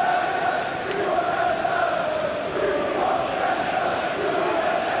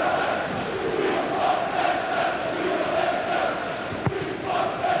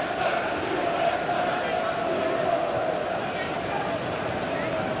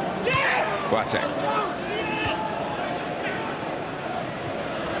 Boateng.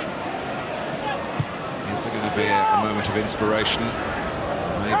 Is there going to be a moment of inspiration?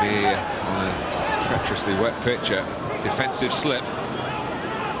 Maybe on a treacherously wet pitch, a defensive slip.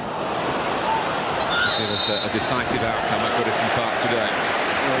 Give us a decisive outcome at Goodison Park today.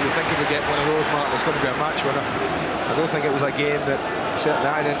 Well, you think if we get one of those, Mark, it's going to be a match winner. I don't think it was a game that certainly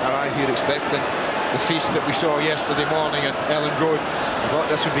I didn't arrive here expecting the feast that we saw yesterday morning at Elland Road. I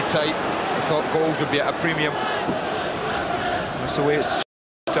thought this would be tight. I thought goals would be at a premium. That's the way it's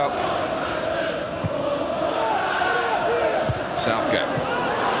up. Southgate.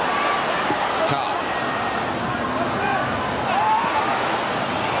 Tar.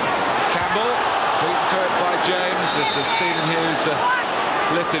 Campbell, beaten to it by James as Stephen Hughes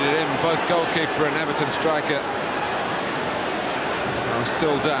lifted it in. Both goalkeeper and Everton striker are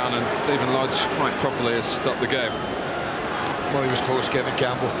still down, and Stephen Lodge quite properly has stopped the game. Well, he was close, Kevin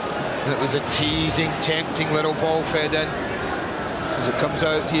Campbell. And it was a teasing, tempting little ball fed in. As it comes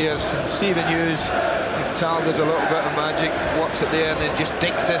out here, Stephen Hughes, Tal does a little bit of magic, works it there, and then just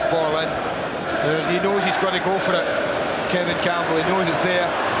dinks this ball in. He knows he's got to go for it, Kevin Campbell. He knows it's there.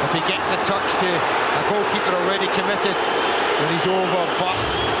 If he gets a touch to a goalkeeper already committed, then he's over. But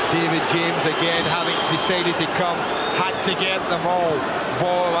David James, again, having decided to come, had to get them all.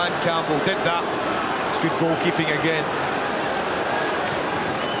 Ball and Campbell did that. It's good goalkeeping again.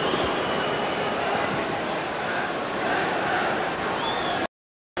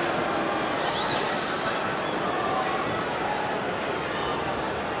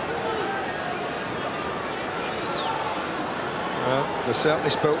 They've certainly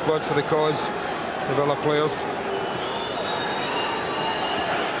spilt blood for the cause, the Villa players.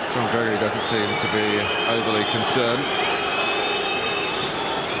 John Gregory doesn't seem to be overly concerned.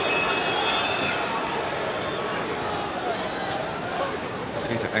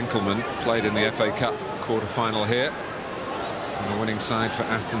 Peter Enkelman played in the FA Cup quarter-final here. On the winning side for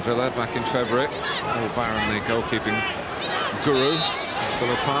Aston Villa back in February. Paul Barron, the goalkeeping guru at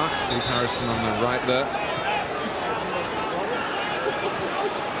Villa Park. Steve Harrison on the right there.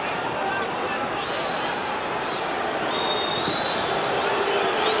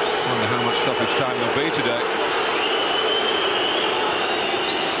 I wonder how much stoppage time there'll be today.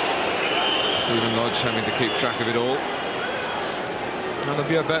 Stephen Lodge having to keep track of it all. And there'll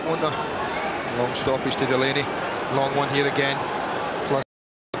be a bit, won't there? Long stoppage to Delaney. Long one here again. Plus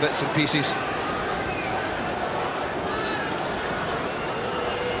bits and pieces.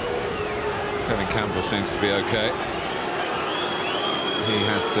 Kevin Campbell seems to be okay. He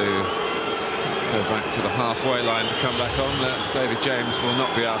has to go back to the halfway line to come back on. David James will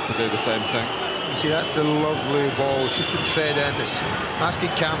not be asked to do the same thing. You see, that's the lovely ball. It's just been fed in. It's asking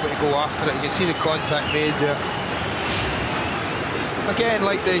Campbell to go after it. You can see the contact made there. Again,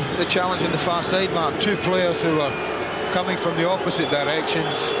 like the challenge on the far side, Mark, two players who are coming from the opposite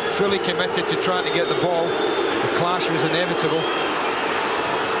directions, fully committed to trying to get the ball. The clash was inevitable.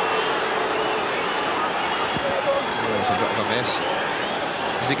 Oh, it's a bit of a mess.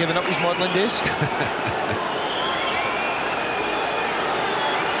 Has he given up his modelling days?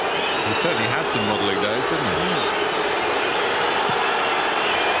 He certainly had some modelling days, didn't he?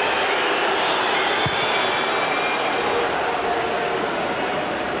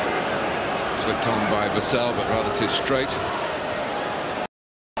 Flicked on by Vassell, but rather too straight.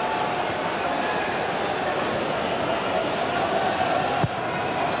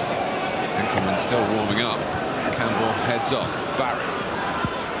 Enkelman still warming up. Campbell heads off. Barry.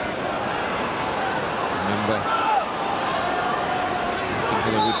 Remember, Aston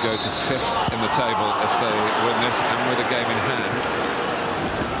Villa would go to 5th in the table if they win this, and with a game in hand.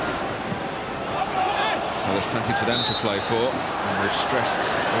 So there's plenty for them to play for, and we've stressed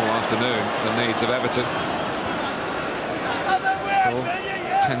all afternoon the needs of Everton. Still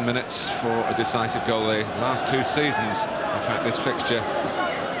 10 minutes for a decisive goal. The last 2 seasons, in fact, this fixture,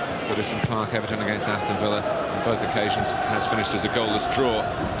 Goodison Park, Everton against Aston Villa, on both occasions has finished as a goalless draw.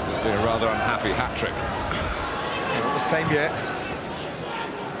 It would be a rather unhappy hat-trick. Not this time yet.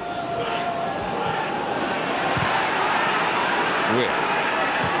 With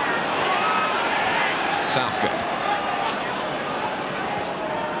Southgate.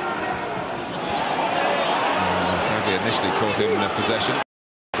 Southgate initially caught him in possession.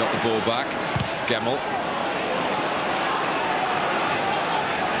 Got the ball back. Gemmell.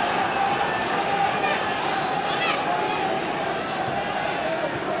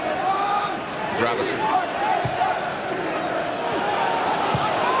 Goodison.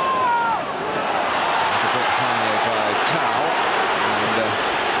 It's a bit high by Tao, and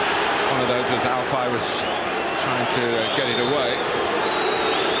one of those as Alpai was trying to get it away.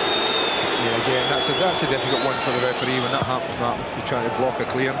 Yeah, again, that's a difficult one for the referee when that happens, Mark. You're trying to block a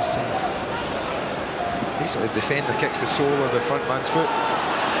clearance. Basically, the defender kicks the sole of the front man's foot.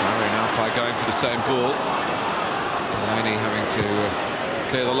 Barry and Alpai going for the same ball. Delaney having to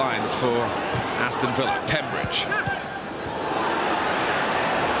clear the lines for Aston Villa. Pembridge.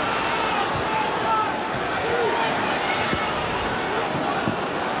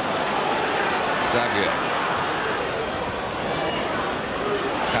 Xavier.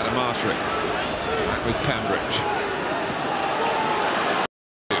 Cadamartri. Back with Pembridge.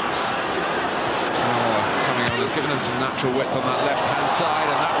 Coming on has given them some natural width on that left-hand side,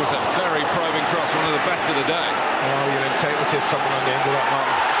 and that was a very probing cross, one of the best of the day. Oh, you're entitled to have someone on the end of that,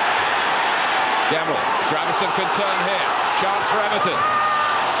 Martin. Gemmell. Goodison can turn here. Chance for Everton.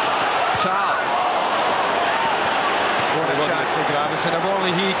 Tal. What a chance for Goodison. If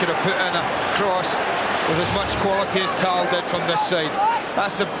only he could have put in a cross with as much quality as Tal did from this side.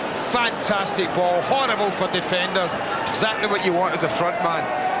 That's a fantastic ball. Horrible for defenders. Exactly what you want as a front man.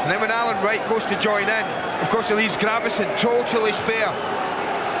 And then when Alan Wright goes to join in, of course he leaves Goodison totally spare.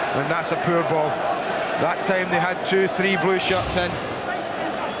 And that's a poor ball. That time they had 2-3 blue shirts in.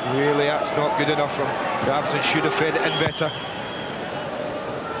 Really, that's not good enough from Goodison. Should have fed it in better.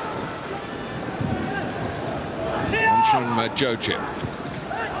 One from Jojip.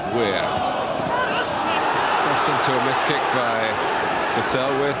 Weir. Crossed into a miss kick by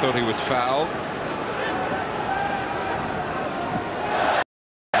Vassell. Weir thought he was fouled.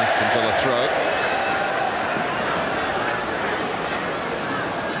 Aston Villa throw.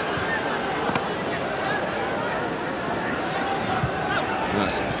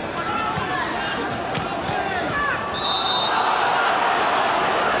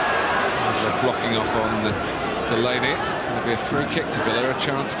 blocking off on Delaney. It's going to be a free kick to Villa, a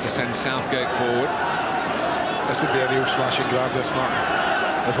chance to send Southgate forward. This would be a real smash and grab, this, Mark.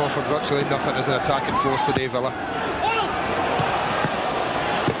 They've offered virtually nothing as an attacking force today, Villa.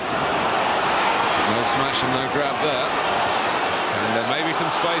 No smash and no grab there. And there may be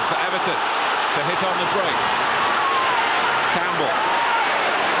some space for Everton to hit on the break. Campbell.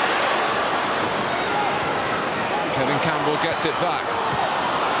 Kevin Campbell gets it back.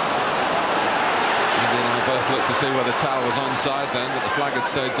 Andy and I both looked to see whether Towell was onside then, but the flag had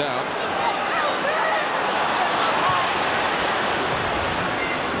stayed down.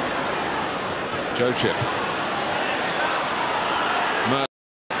 Joe Chip.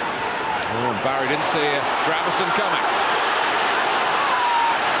 Oh, Barry didn't see Goodison coming.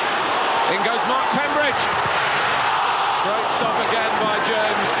 In goes Mark Pembridge. Great stop again by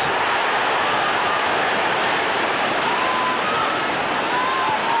James.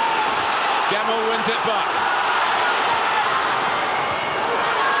 Gemmell wins it back.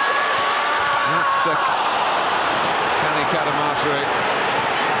 That's Kenny Cadamarteri.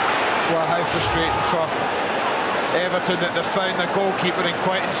 Well, how frustrating for Everton that they've found their goalkeeper in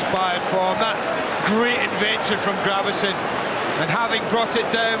quite inspired form. That's great invention from Goodison. And having brought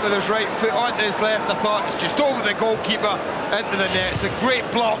it down with his right foot onto his left, I thought it's just over the goalkeeper into the net. It's a great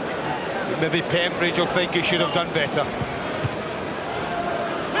block. Maybe Pembridge will think he should have done better.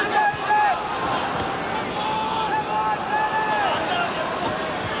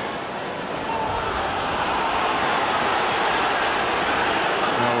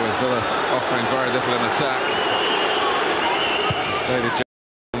 Villa offering very little in attack. The state of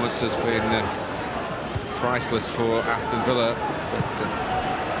James has been priceless for Aston Villa, but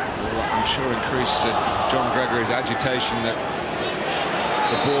will, I'm sure, increase John Gregory's agitation that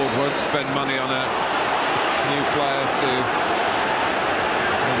the board won't spend money on a new player to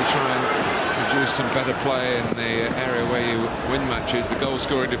maybe try and produce some better play in the area where you win matches, the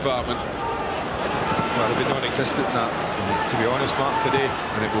goal-scoring department. Well, they'll be non-existent in that, to be honest, Mark, today.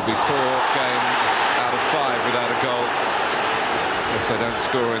 And it will be 4 games out of 5 without a goal if they don't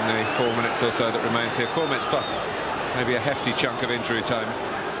score in the 4 minutes or so that remains here. 4 minutes plus maybe a hefty chunk of injury time.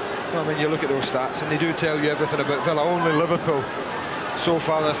 Well, I mean, you look at those stats and they do tell you everything about Villa. Only Liverpool so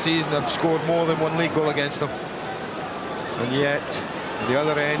far this season have scored more than 1 league goal against them. And yet, at the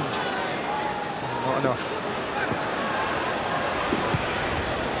other end, not enough.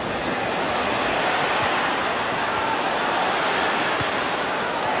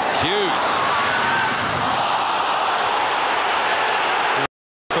 Hughes.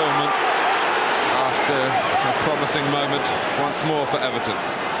 Fulfillment after a promising moment once more for Everton.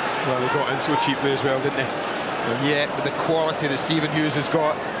 Well, they got in so cheaply as well, didn't they? And yet, with the quality that Stephen Hughes has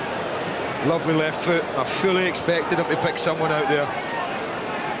got, lovely left foot, I fully expected him to pick someone out there.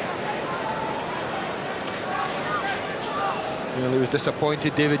 Well, he was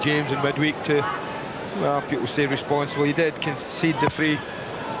disappointed, David James, in midweek to, well, people say responsible. He did concede the free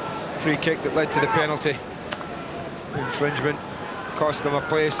kick that led to the penalty. Infringement cost them a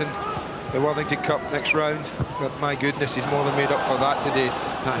place in the Worthington Cup next round, but my goodness, he's more than made up for that today.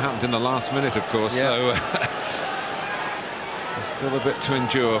 That happened in the last minute, of course, yeah. So there's still a bit to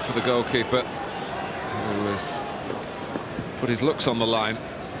endure for the goalkeeper, who has put his looks on the line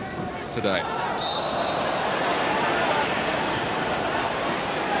today.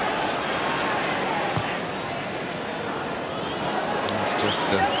 It's just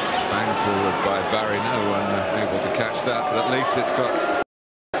bang forward by Barry. No one able to catch that, but at least it's got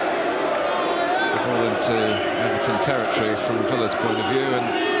the ball into Everton territory from Villa's point of view, and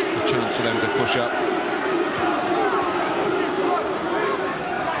a chance for them to push up.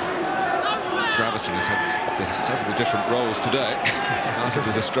 Goodison has had several different roles today. Started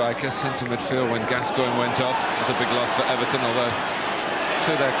as a striker, centre midfield when Gascoigne went off. It was a big loss for Everton, although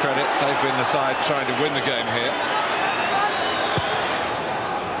to their credit, they've been the side trying to win the game here.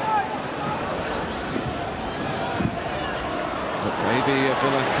 Maybe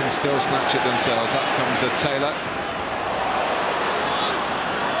Villa can still snatch it themselves. Up comes Taylor.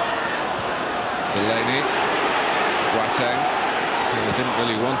 Delaney. Boateng. Taylor didn't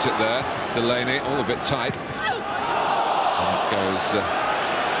really want it there. Delaney, all a bit tight. And it goes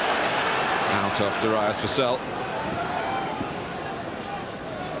out off Darius Vassell.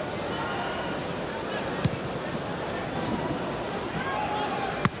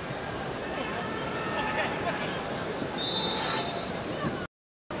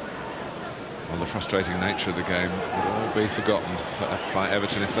 The frustrating nature of the game would all be forgotten by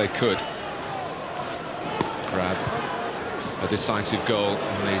Everton if they could grab a decisive goal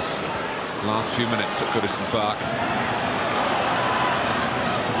in these last few minutes at Goodison Park.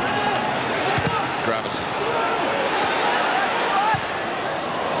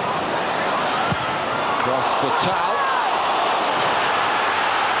 for Tal.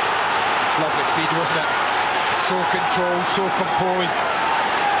 Lovely feed, wasn't it? So controlled, so composed.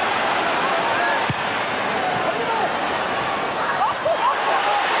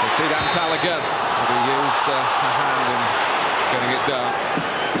 We'll see Tal again. But he used a hand in getting it down.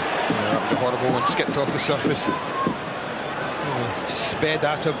 Yeah, that was a horrible one. Skipped off the surface. Sped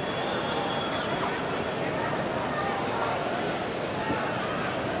at him.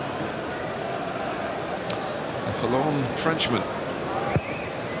 A forlorn Frenchman.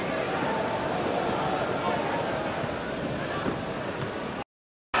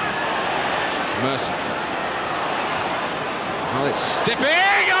 Merson. Well, it's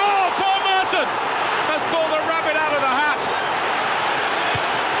Stipping! Oh, Paul Merson has pulled a rabbit out of the hat.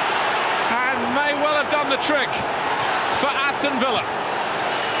 And may well have done the trick for Aston Villa.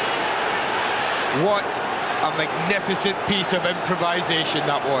 What a magnificent piece of improvisation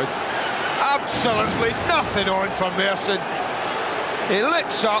that was. Absolutely nothing on from Merson. He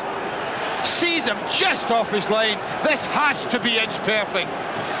looks up, sees him just off his line. This has to be inch perfect.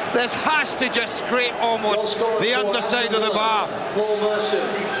 This has to just scrape almost the underside of the bar.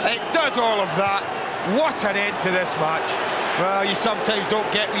 It does all of that. What an end to this match. Well, you sometimes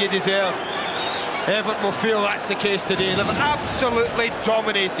don't get what you deserve. Everton will feel that's the case today. They've absolutely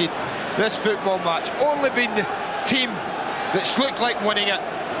dominated this football match. Only been the team that's looked like winning it.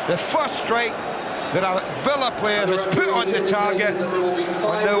 The first strike that a Villa player has put on the target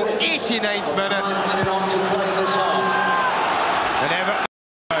on the 89th minute. And Everton.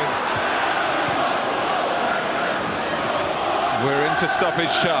 We're into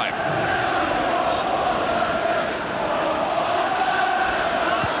stoppage time.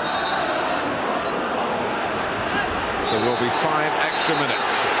 There will be 5 extra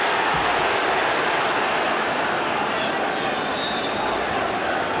minutes.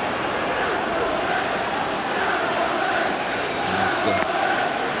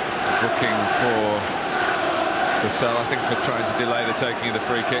 Booking for Goodison, I think, for trying to delay the taking of the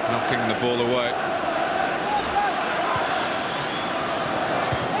free kick, knocking the ball away.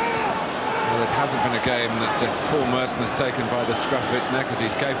 Well, it hasn't been a game that Paul Merson has taken by the scruff of its neck, as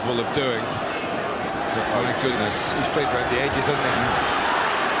he's capable of doing. But my goodness, he's played around the edges, hasn't he?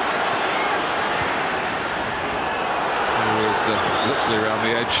 He was literally around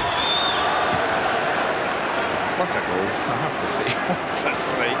the edge. What a goal, I have to say. What a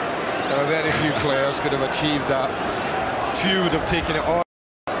strike. There are very few players could have achieved that. Few would have taken it on.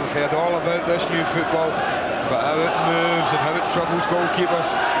 We've heard all about this new football, but how it moves and how it troubles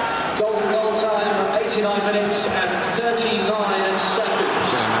goalkeepers. Golden goal time, 89 minutes and 39 seconds.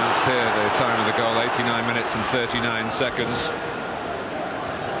 It's been announced here, the time of the goal, 89 minutes and 39 seconds.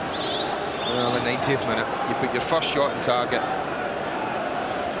 Well, the 90th minute, you put your first shot on target.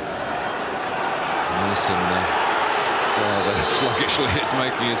 Nice, and rather sluggishly it's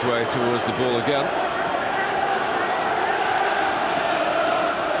making its way towards the ball again.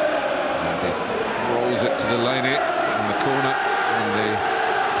 And he rolls it to Delaney in the corner, and the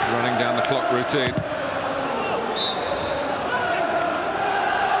running down the clock routine.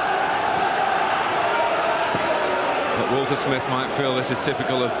 But Walter Smith might feel this is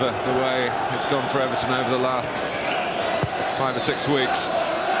typical of the way it's gone for Everton over the last 5 or 6 weeks.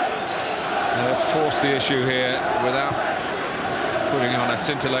 They've forced the issue here without putting on a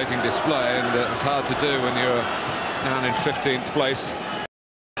scintillating display, and it's hard to do when you're down in 15th place.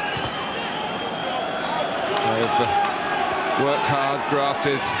 They've worked hard,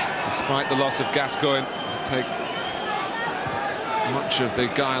 grafted, despite the loss of Gascoigne, to take much of the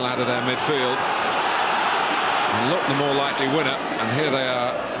guile out of their midfield and look the more likely winner, and here they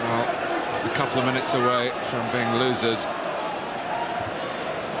are, well, a couple of minutes away from being losers.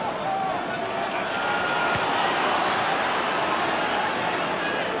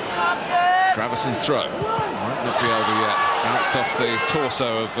 Gravison's throw might not be over yet. Bounced off the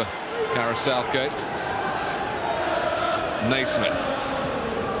torso of Gareth Southgate. Naismith.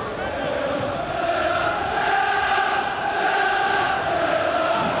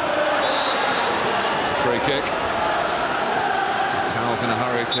 It's a free kick. Tal's in a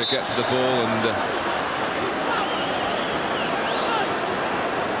hurry to get to the ball, and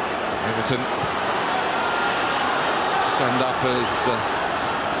Everton send up as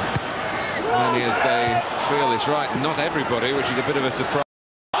many as they feel is right. Not everybody, which is a bit of a surprise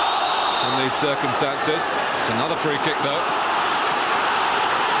in these circumstances. It's another free kick, though.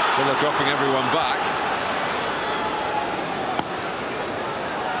 Villa dropping everyone back.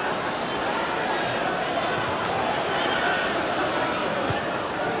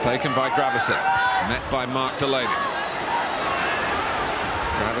 Taken by Gravison, met by Mark Delaney.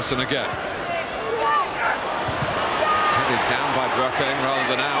 Gravison again. Headed down by Boateng rather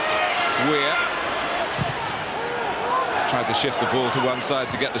than out. Weir tried to shift the ball to one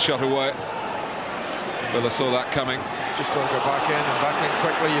side to get the shot away. Villa saw that coming. Just got to go back in and back in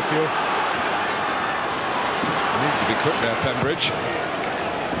quickly, you feel. Needs to be quick there, Pembridge.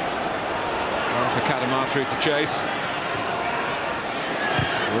 One for Cadamarteri to chase.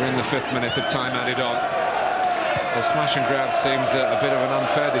 We're in the 5th minute of time added on. Well, smash and grab seems a bit of an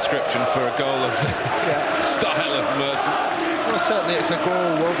unfair description for a goal of the style of Merson. Well, certainly it's a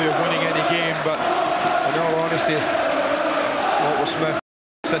goal worthy of winning any game, but in all honesty, Walter Smith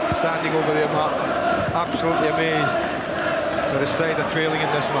standing over there, Mark, absolutely amazed that his side are trailing in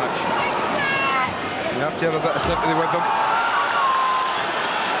this match. You have to have a bit of sympathy with them.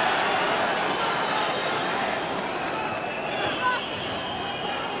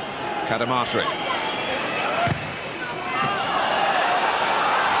 Cadamarteri.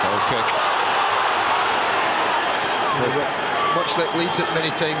 Goal kick. Much like Leeds at many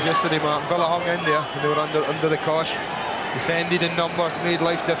times yesterday, Mark. Villa hung in there and they were under the cosh. Defended in numbers, made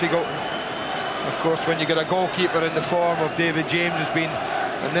life difficult. Of course, when you get a goalkeeper in the form of David James has been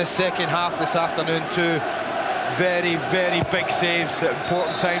in this second half this afternoon, 2 very, very big saves at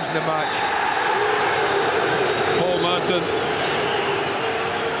important times in the match. Paul Merson,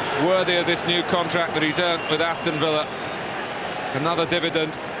 worthy of this new contract that he's earned with Aston Villa. Another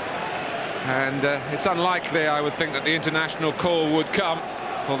dividend. And it's unlikely, I would think, that the international call would come,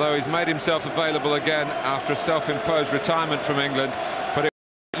 although he's made himself available again after a self-imposed retirement from England. But it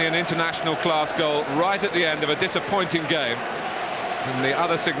was an international class goal right at the end of a disappointing game. And the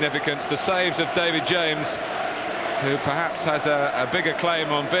other significance, the saves of David James, who perhaps has a bigger claim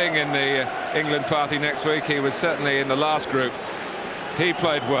on being in the England party next week. He was certainly in the last group. He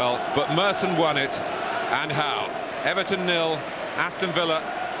played well, but Merson won it, and how? Everton 0, Aston Villa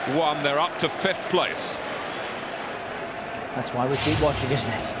 1. They're up to 5th place. That's why we keep watching,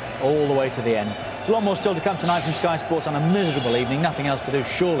 isn't it? All the way to the end. There's a lot more still to come tonight from Sky Sports on a miserable evening. Nothing else to do,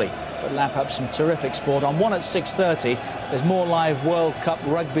 surely, but lap up some terrific sport. On 1 at 6:30, there's more live World Cup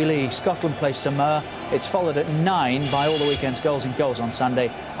Rugby League. Scotland plays Samoa. It's followed at 9 by all the weekend's goals and goals on Sunday.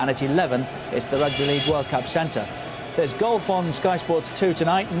 And at 11, it's the Rugby League World Cup Centre. There's golf on Sky Sports 2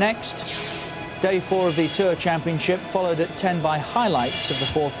 tonight. Next, day 4 of the Tour Championship, followed at 10 by highlights of the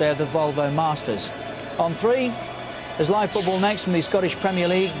 4th day of the Volvo Masters. On 3, there's live football next from the Scottish Premier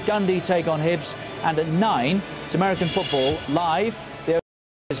League. Dundee take on Hibs. And at 9, it's American football live. The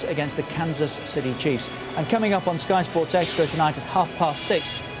Oilers against the Kansas City Chiefs. And coming up on Sky Sports Extra tonight at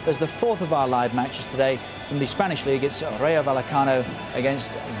 6:30, there's the 4th of our live matches today from the Spanish League. It's Rayo Vallecano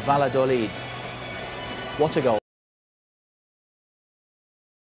against Valladolid. What a goal.